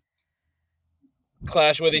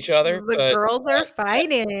clash with each other, The but girls are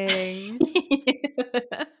fighting.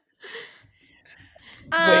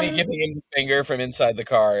 Blaney giving him the finger from inside the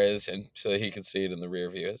car is, and so that he can see it in the rear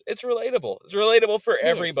view. It's relatable. It's relatable for It is.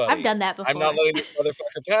 I've everybody. done that I'm not before. letting this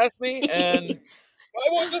motherfucker pass me, and why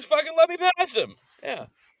won't just fucking let me pass him? Yeah.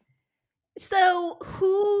 So,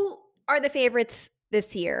 who are the favorites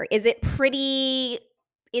this year? Is it pretty?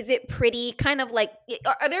 Is it pretty kind of like?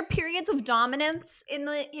 Are there periods of dominance in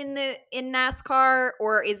NASCAR,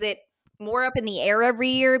 or is it more up in the air every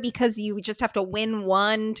year because you just have to win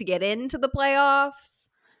one to get into the playoffs?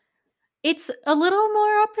 It's a little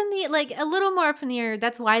more up in the air.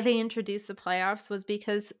 That's why they introduced the playoffs, was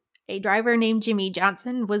because a driver named Jimmy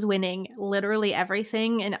Johnson was winning literally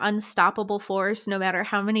everything, an unstoppable force. No matter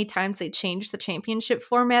how many times they changed the championship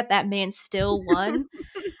format, that man still won.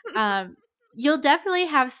 You'll definitely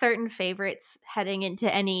have certain favorites heading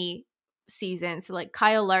into any season. So like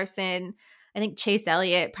Kyle Larson, I think Chase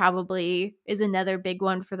Elliott probably is another big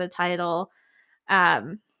one for the title.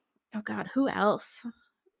 Oh God, who else? Both of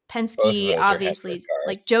Penske, those are Hendrick obviously, cars.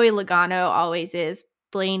 like Joey Logano always is.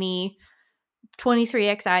 Blaney,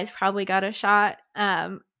 23XI's probably got a shot.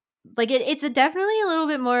 It's definitely a little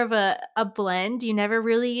bit more of a blend. You never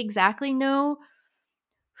really exactly know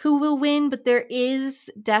who will win, but there is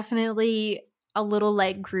definitely a little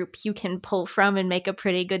like group you can pull from and make a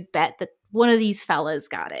pretty good bet that one of these fellas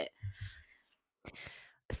got it.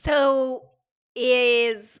 So,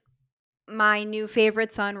 is my new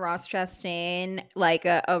favorite son, Ross Chastain, like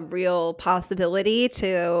a real possibility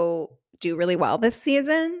to do really well this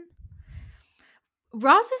season?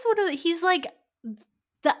 Ross is he's like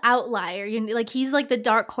the outlier. Like he's like the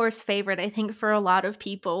dark horse favorite, I think, for a lot of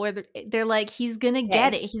people, where they're like, he's gonna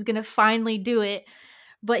get it. He's gonna finally do it.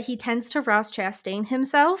 But he tends to Ross Chastain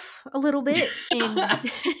himself a little bit and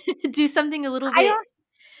do something a little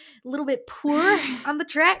bit poor on the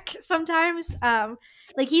track sometimes.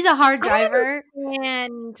 Like he's a hard driver.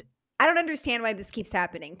 And I don't understand why this keeps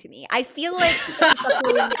happening to me. I feel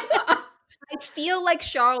like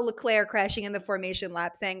Charles Leclerc crashing in the formation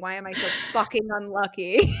lap saying, "Why am I so fucking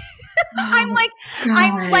unlucky?" I'm like,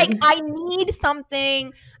 I need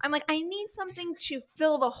something. I'm like, I need something to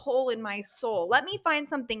fill the hole in my soul. Let me find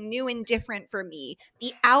something new and different for me.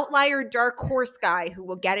 The outlier dark horse guy who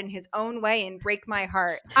will get in his own way and break my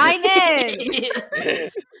heart. I'm in.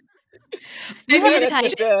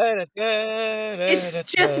 It's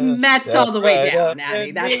just Mets all the way down,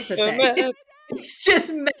 Addie. That's the thing. It's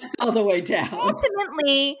just Mets all the way down.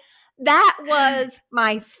 Ultimately, that was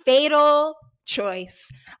my fatal choice.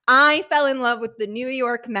 I fell in love with the New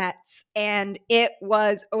York Mets, and it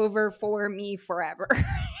was over for me forever.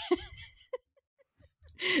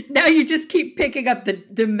 Now you just keep picking up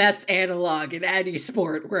the Mets analog in any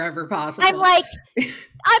sport wherever possible. I'm like,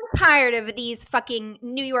 I'm tired of these fucking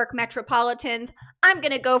New York Metropolitans. I'm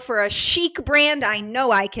going to go for a chic brand I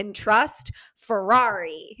know I can trust,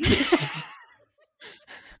 Ferrari.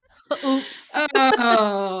 Oops.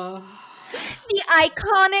 Oh.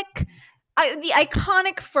 The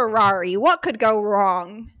iconic Ferrari. What could go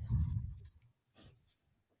wrong?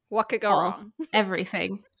 What could go wrong?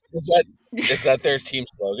 Everything. Is that their team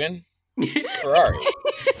slogan? Ferrari.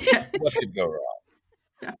 What could go wrong?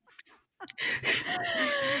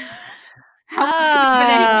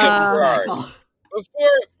 How much Ferrari.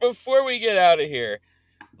 Before we get out of here,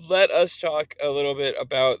 let us talk a little bit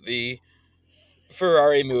about the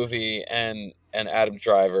Ferrari movie and Adam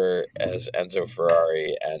Driver as Enzo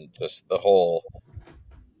Ferrari and just the whole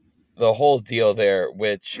deal there,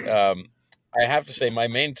 which I have to say my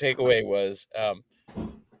main takeaway was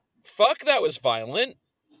fuck, that was violent.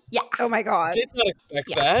 Yeah. Oh my God. Did not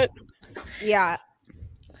expect that. Yeah.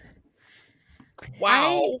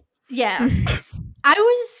 Wow. It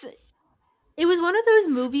was one of those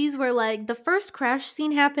movies where like the first crash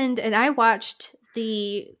scene happened and I watched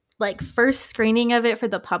the like first screening of it for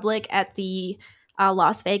the public at the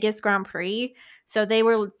Las Vegas Grand Prix. So they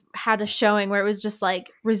had a showing where it was just like,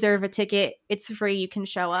 reserve a ticket, it's free, you can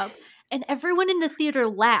show up. And everyone in the theater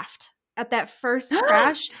laughed at that first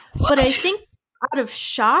crash. But I think out of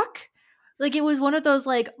shock, like it was one of those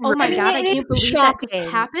like, oh my God, I can't believe that just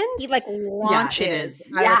happened. He like launches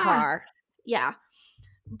out of the car. Yeah.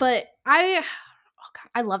 But I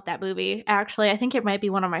love that movie. Actually, I think it might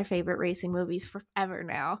be one of my favorite racing movies forever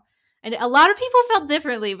now. And a lot of people felt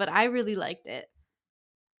differently, but I really liked it.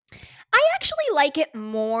 I actually like it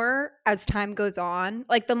more as time goes on.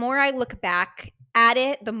 Like the more I look back at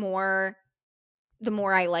it, the more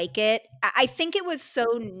I like it. I think it was so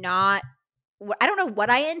not I don't know what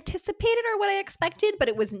I anticipated or what I expected, but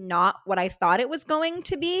it was not what I thought it was going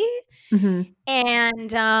to be. Mm-hmm.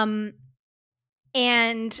 And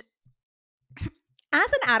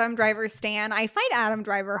as an Adam Driver stan, I find Adam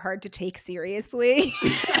Driver hard to take seriously.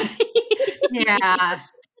 Yeah.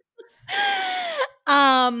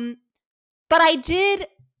 But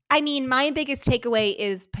my biggest takeaway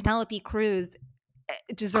is Penelope Cruz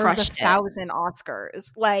deserves Crushed it. 1,000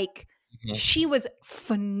 Oscars. Like, Mhm. she was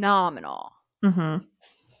phenomenal. Mm-hmm.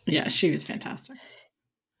 Yeah, she was fantastic.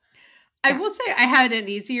 I will say I had an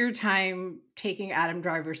easier time taking Adam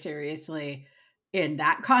Driver seriously in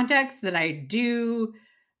that context than I do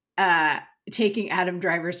taking Adam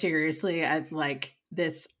Driver seriously as like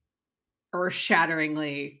this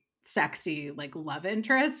earth-shatteringly sexy like love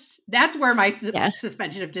interest. That's where my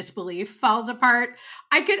suspension of disbelief falls apart.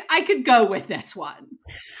 I could go with this one.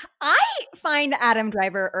 I find Adam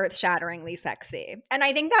Driver earth-shatteringly sexy. And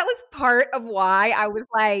I think that was part of why I was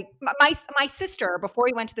like, my sister, before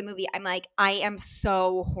we went to the movie, I'm like, I am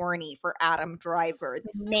so horny for Adam Driver,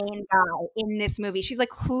 the main guy in this movie. She's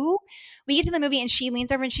like, who? We get to the movie and she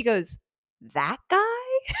leans over and she goes, that guy?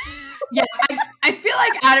 Yeah, I feel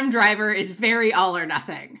like Adam Driver is very all or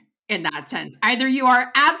nothing in that sense. Either you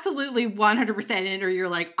are absolutely 100% in, or you're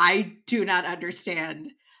like, I do not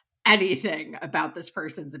understand anything about this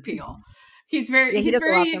person's appeal. He's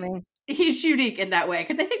he's unique in that way.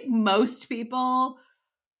 Because I think most people,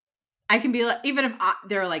 I can be like, even if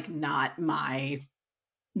they're like not my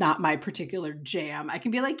particular jam, I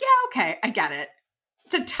can be like, yeah, okay, I get it.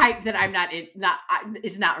 It's a type that I'm not in,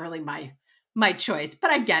 is not really my choice,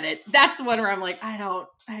 but I get it. That's one where I'm like, I don't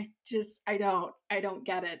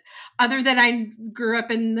get it. Other than I grew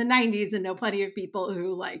up in the 90s and know plenty of people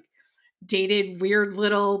who like dated weird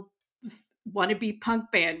little wannabe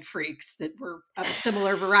punk band freaks that were of a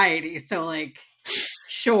similar variety. So like,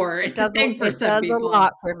 sure, it's a thing for some people. It does a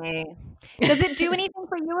lot for me. Does it do anything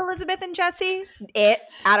for you, Elizabeth and Jesse?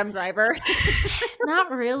 Adam Driver?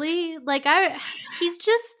 Not really. Like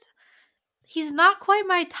he's not quite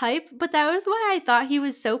my type, but that was why I thought he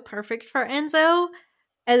was so perfect for Enzo,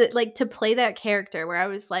 as like to play that character where I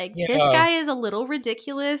was like, this guy is a little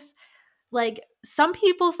ridiculous. Like, some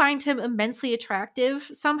people find him immensely attractive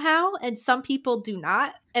somehow, and some people do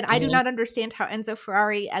not. And I do not understand how Enzo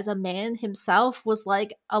Ferrari, as a man himself, was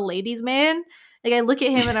like a ladies' man. Like, I look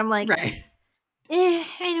at him and I'm like, right. I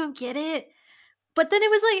don't get it. But then it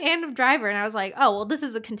was like Adam Driver, and I was like, oh, well, this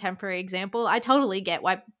is a contemporary example. I totally get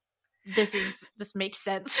why this makes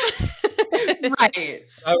sense. Right.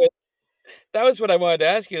 That was what I wanted to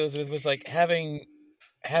ask you, Elizabeth, was like having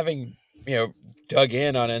dug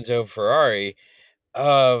in on Enzo Ferrari,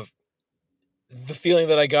 the feeling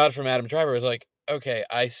that I got from Adam Driver was like, okay,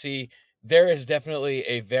 I see there is definitely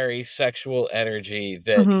a very sexual energy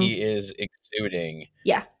that he is exuding.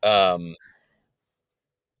 Yeah.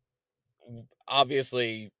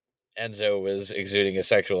 Obviously Enzo was exuding a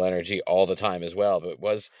sexual energy all the time as well, but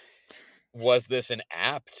was this an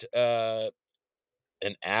apt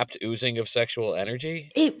oozing of sexual energy?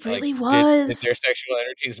 It really was. Did their sexual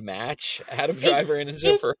energies match Adam Driver and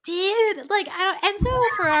Enzo Ferrari? It did. Like, Enzo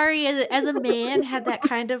Ferrari as a man had that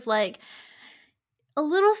kind of like a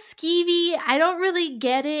little skeevy. I don't really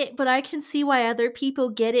get it, but I can see why other people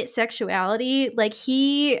get it. Sexuality. Like,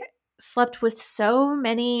 he slept with so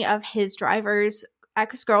many of his drivers'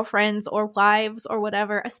 ex-girlfriends or wives or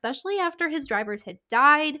whatever, especially after his drivers had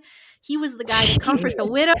died. He was the guy to comfort the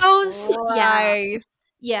widows. Right.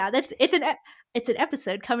 Yeah, it's an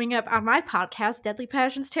episode coming up on my podcast, Deadly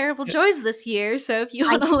Passions, Terrible Joys, this year. So if you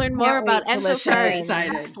want to learn more about Enzo Ferrari's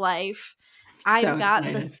sex life, I've got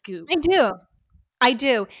the scoop. I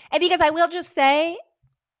do. And because I will just say,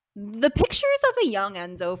 the pictures of a young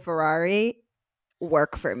Enzo Ferrari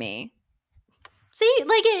work for me. See,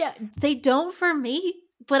 like, they don't for me,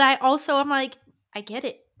 but I'm like, I get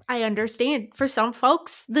it. I understand. For some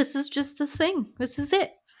folks, this is just the thing. This is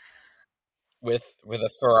it. With a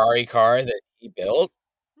Ferrari car that he built?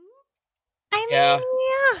 I mean, yeah.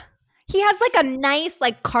 He has like a nice,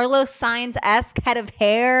 like, Carlos Sainz-esque head of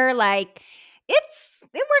hair. Like, it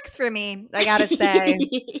works for me, I gotta say.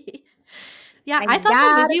 Yeah, I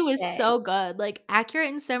thought the movie was so good. Like, accurate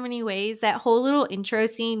in so many ways. That whole little intro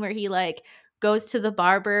scene where he like goes to the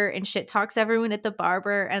barber and shit talks everyone at the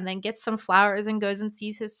barber and then gets some flowers and goes and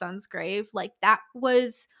sees his son's grave. Like, that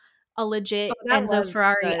was a legit Enzo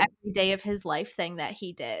Ferrari every day of his life thing that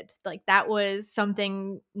he did. Like, that was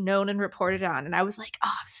something known and reported on. And I was like, oh,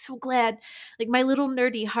 I'm so glad. Like, my little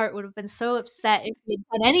nerdy heart would have been so upset if he had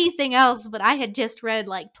done anything else, but I had just read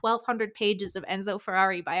like 1,200 pages of Enzo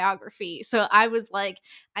Ferrari biography. So I was like,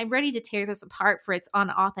 I'm ready to tear this apart for its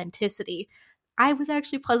unauthenticity. I was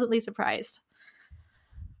actually pleasantly surprised.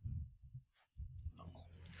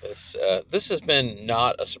 This has been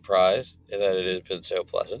not a surprise that it has been so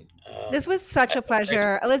pleasant. This was such a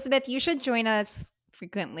pleasure. Elizabeth, you should join us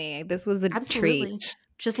frequently. This was a Absolutely. treat.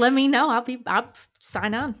 Just let me know. I'll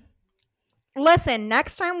sign on. Listen,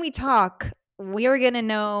 next time we talk, we are going to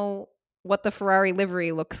know what the Ferrari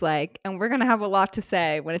livery looks like, and we're going to have a lot to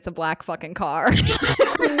say when it's a black fucking car.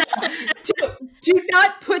 Do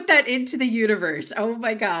not put that into the universe. Oh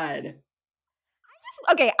my God.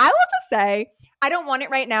 Okay, I will just say, I don't want it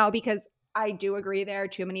right now because I do agree there are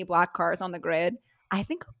too many black cars on the grid. I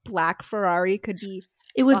think a black Ferrari could be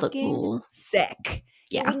It would look fucking cool. sick.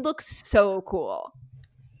 Yeah. It would look so cool.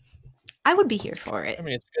 I would be here for it. I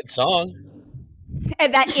mean, it's a good song.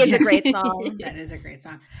 And that is a great song. That is a great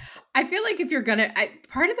song. I feel like if you're gonna,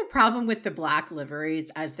 part of the problem with the black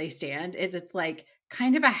liveries as they stand is it's like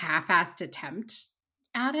kind of a half-assed attempt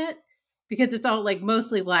at it because it's all like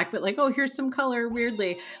mostly black, but like, oh, here's some color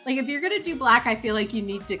weirdly. Like if you're gonna do black, I feel like you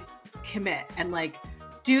need to commit and like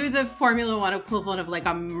do the Formula One equivalent of like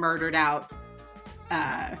a murdered out,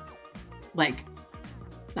 like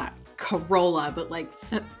not Corolla, but like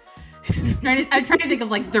I'm trying to think of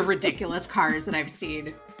like the ridiculous cars that I've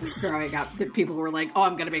seen growing up that people were like, oh,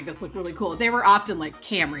 I'm going to make this look really cool. They were often like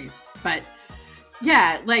Camrys, but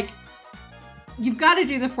yeah, like you've got to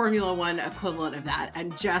do the Formula One equivalent of that.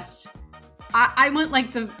 And just, I want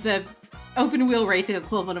like the open wheel racing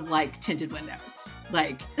equivalent of like tinted windows.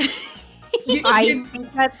 Like I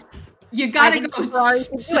think that's, you got to go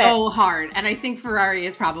so hard. And I think Ferrari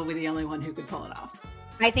is probably the only one who could pull it off.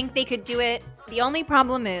 I think they could do it. The only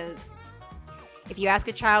problem is if you ask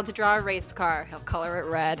a child to draw a race car, he'll color it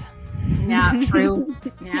red. Yeah, true.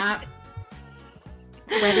 Yeah.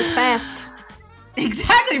 Red is fast.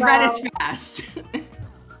 Exactly. Well, red is fast.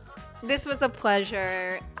 This was a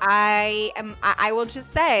pleasure. I will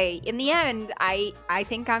just say, in the end, I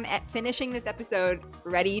think I'm at finishing this episode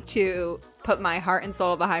ready to put my heart and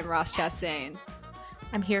soul behind Ross Chastain.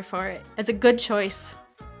 I'm here for it. It's a good choice.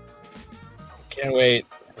 Can't wait.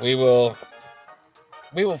 We will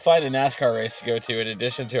find a NASCAR race to go to in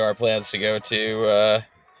addition to our plans to go to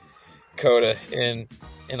COTA in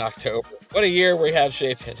October. What a year we have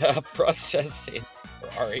shaping up. Ross Chastain,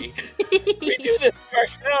 Ferrari. We do this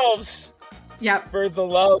ourselves. Yep. For the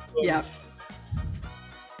love of Yep.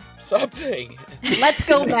 something. Let's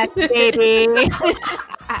go Mets, baby.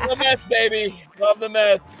 The Mets, baby. Love the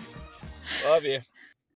Mets. Love you.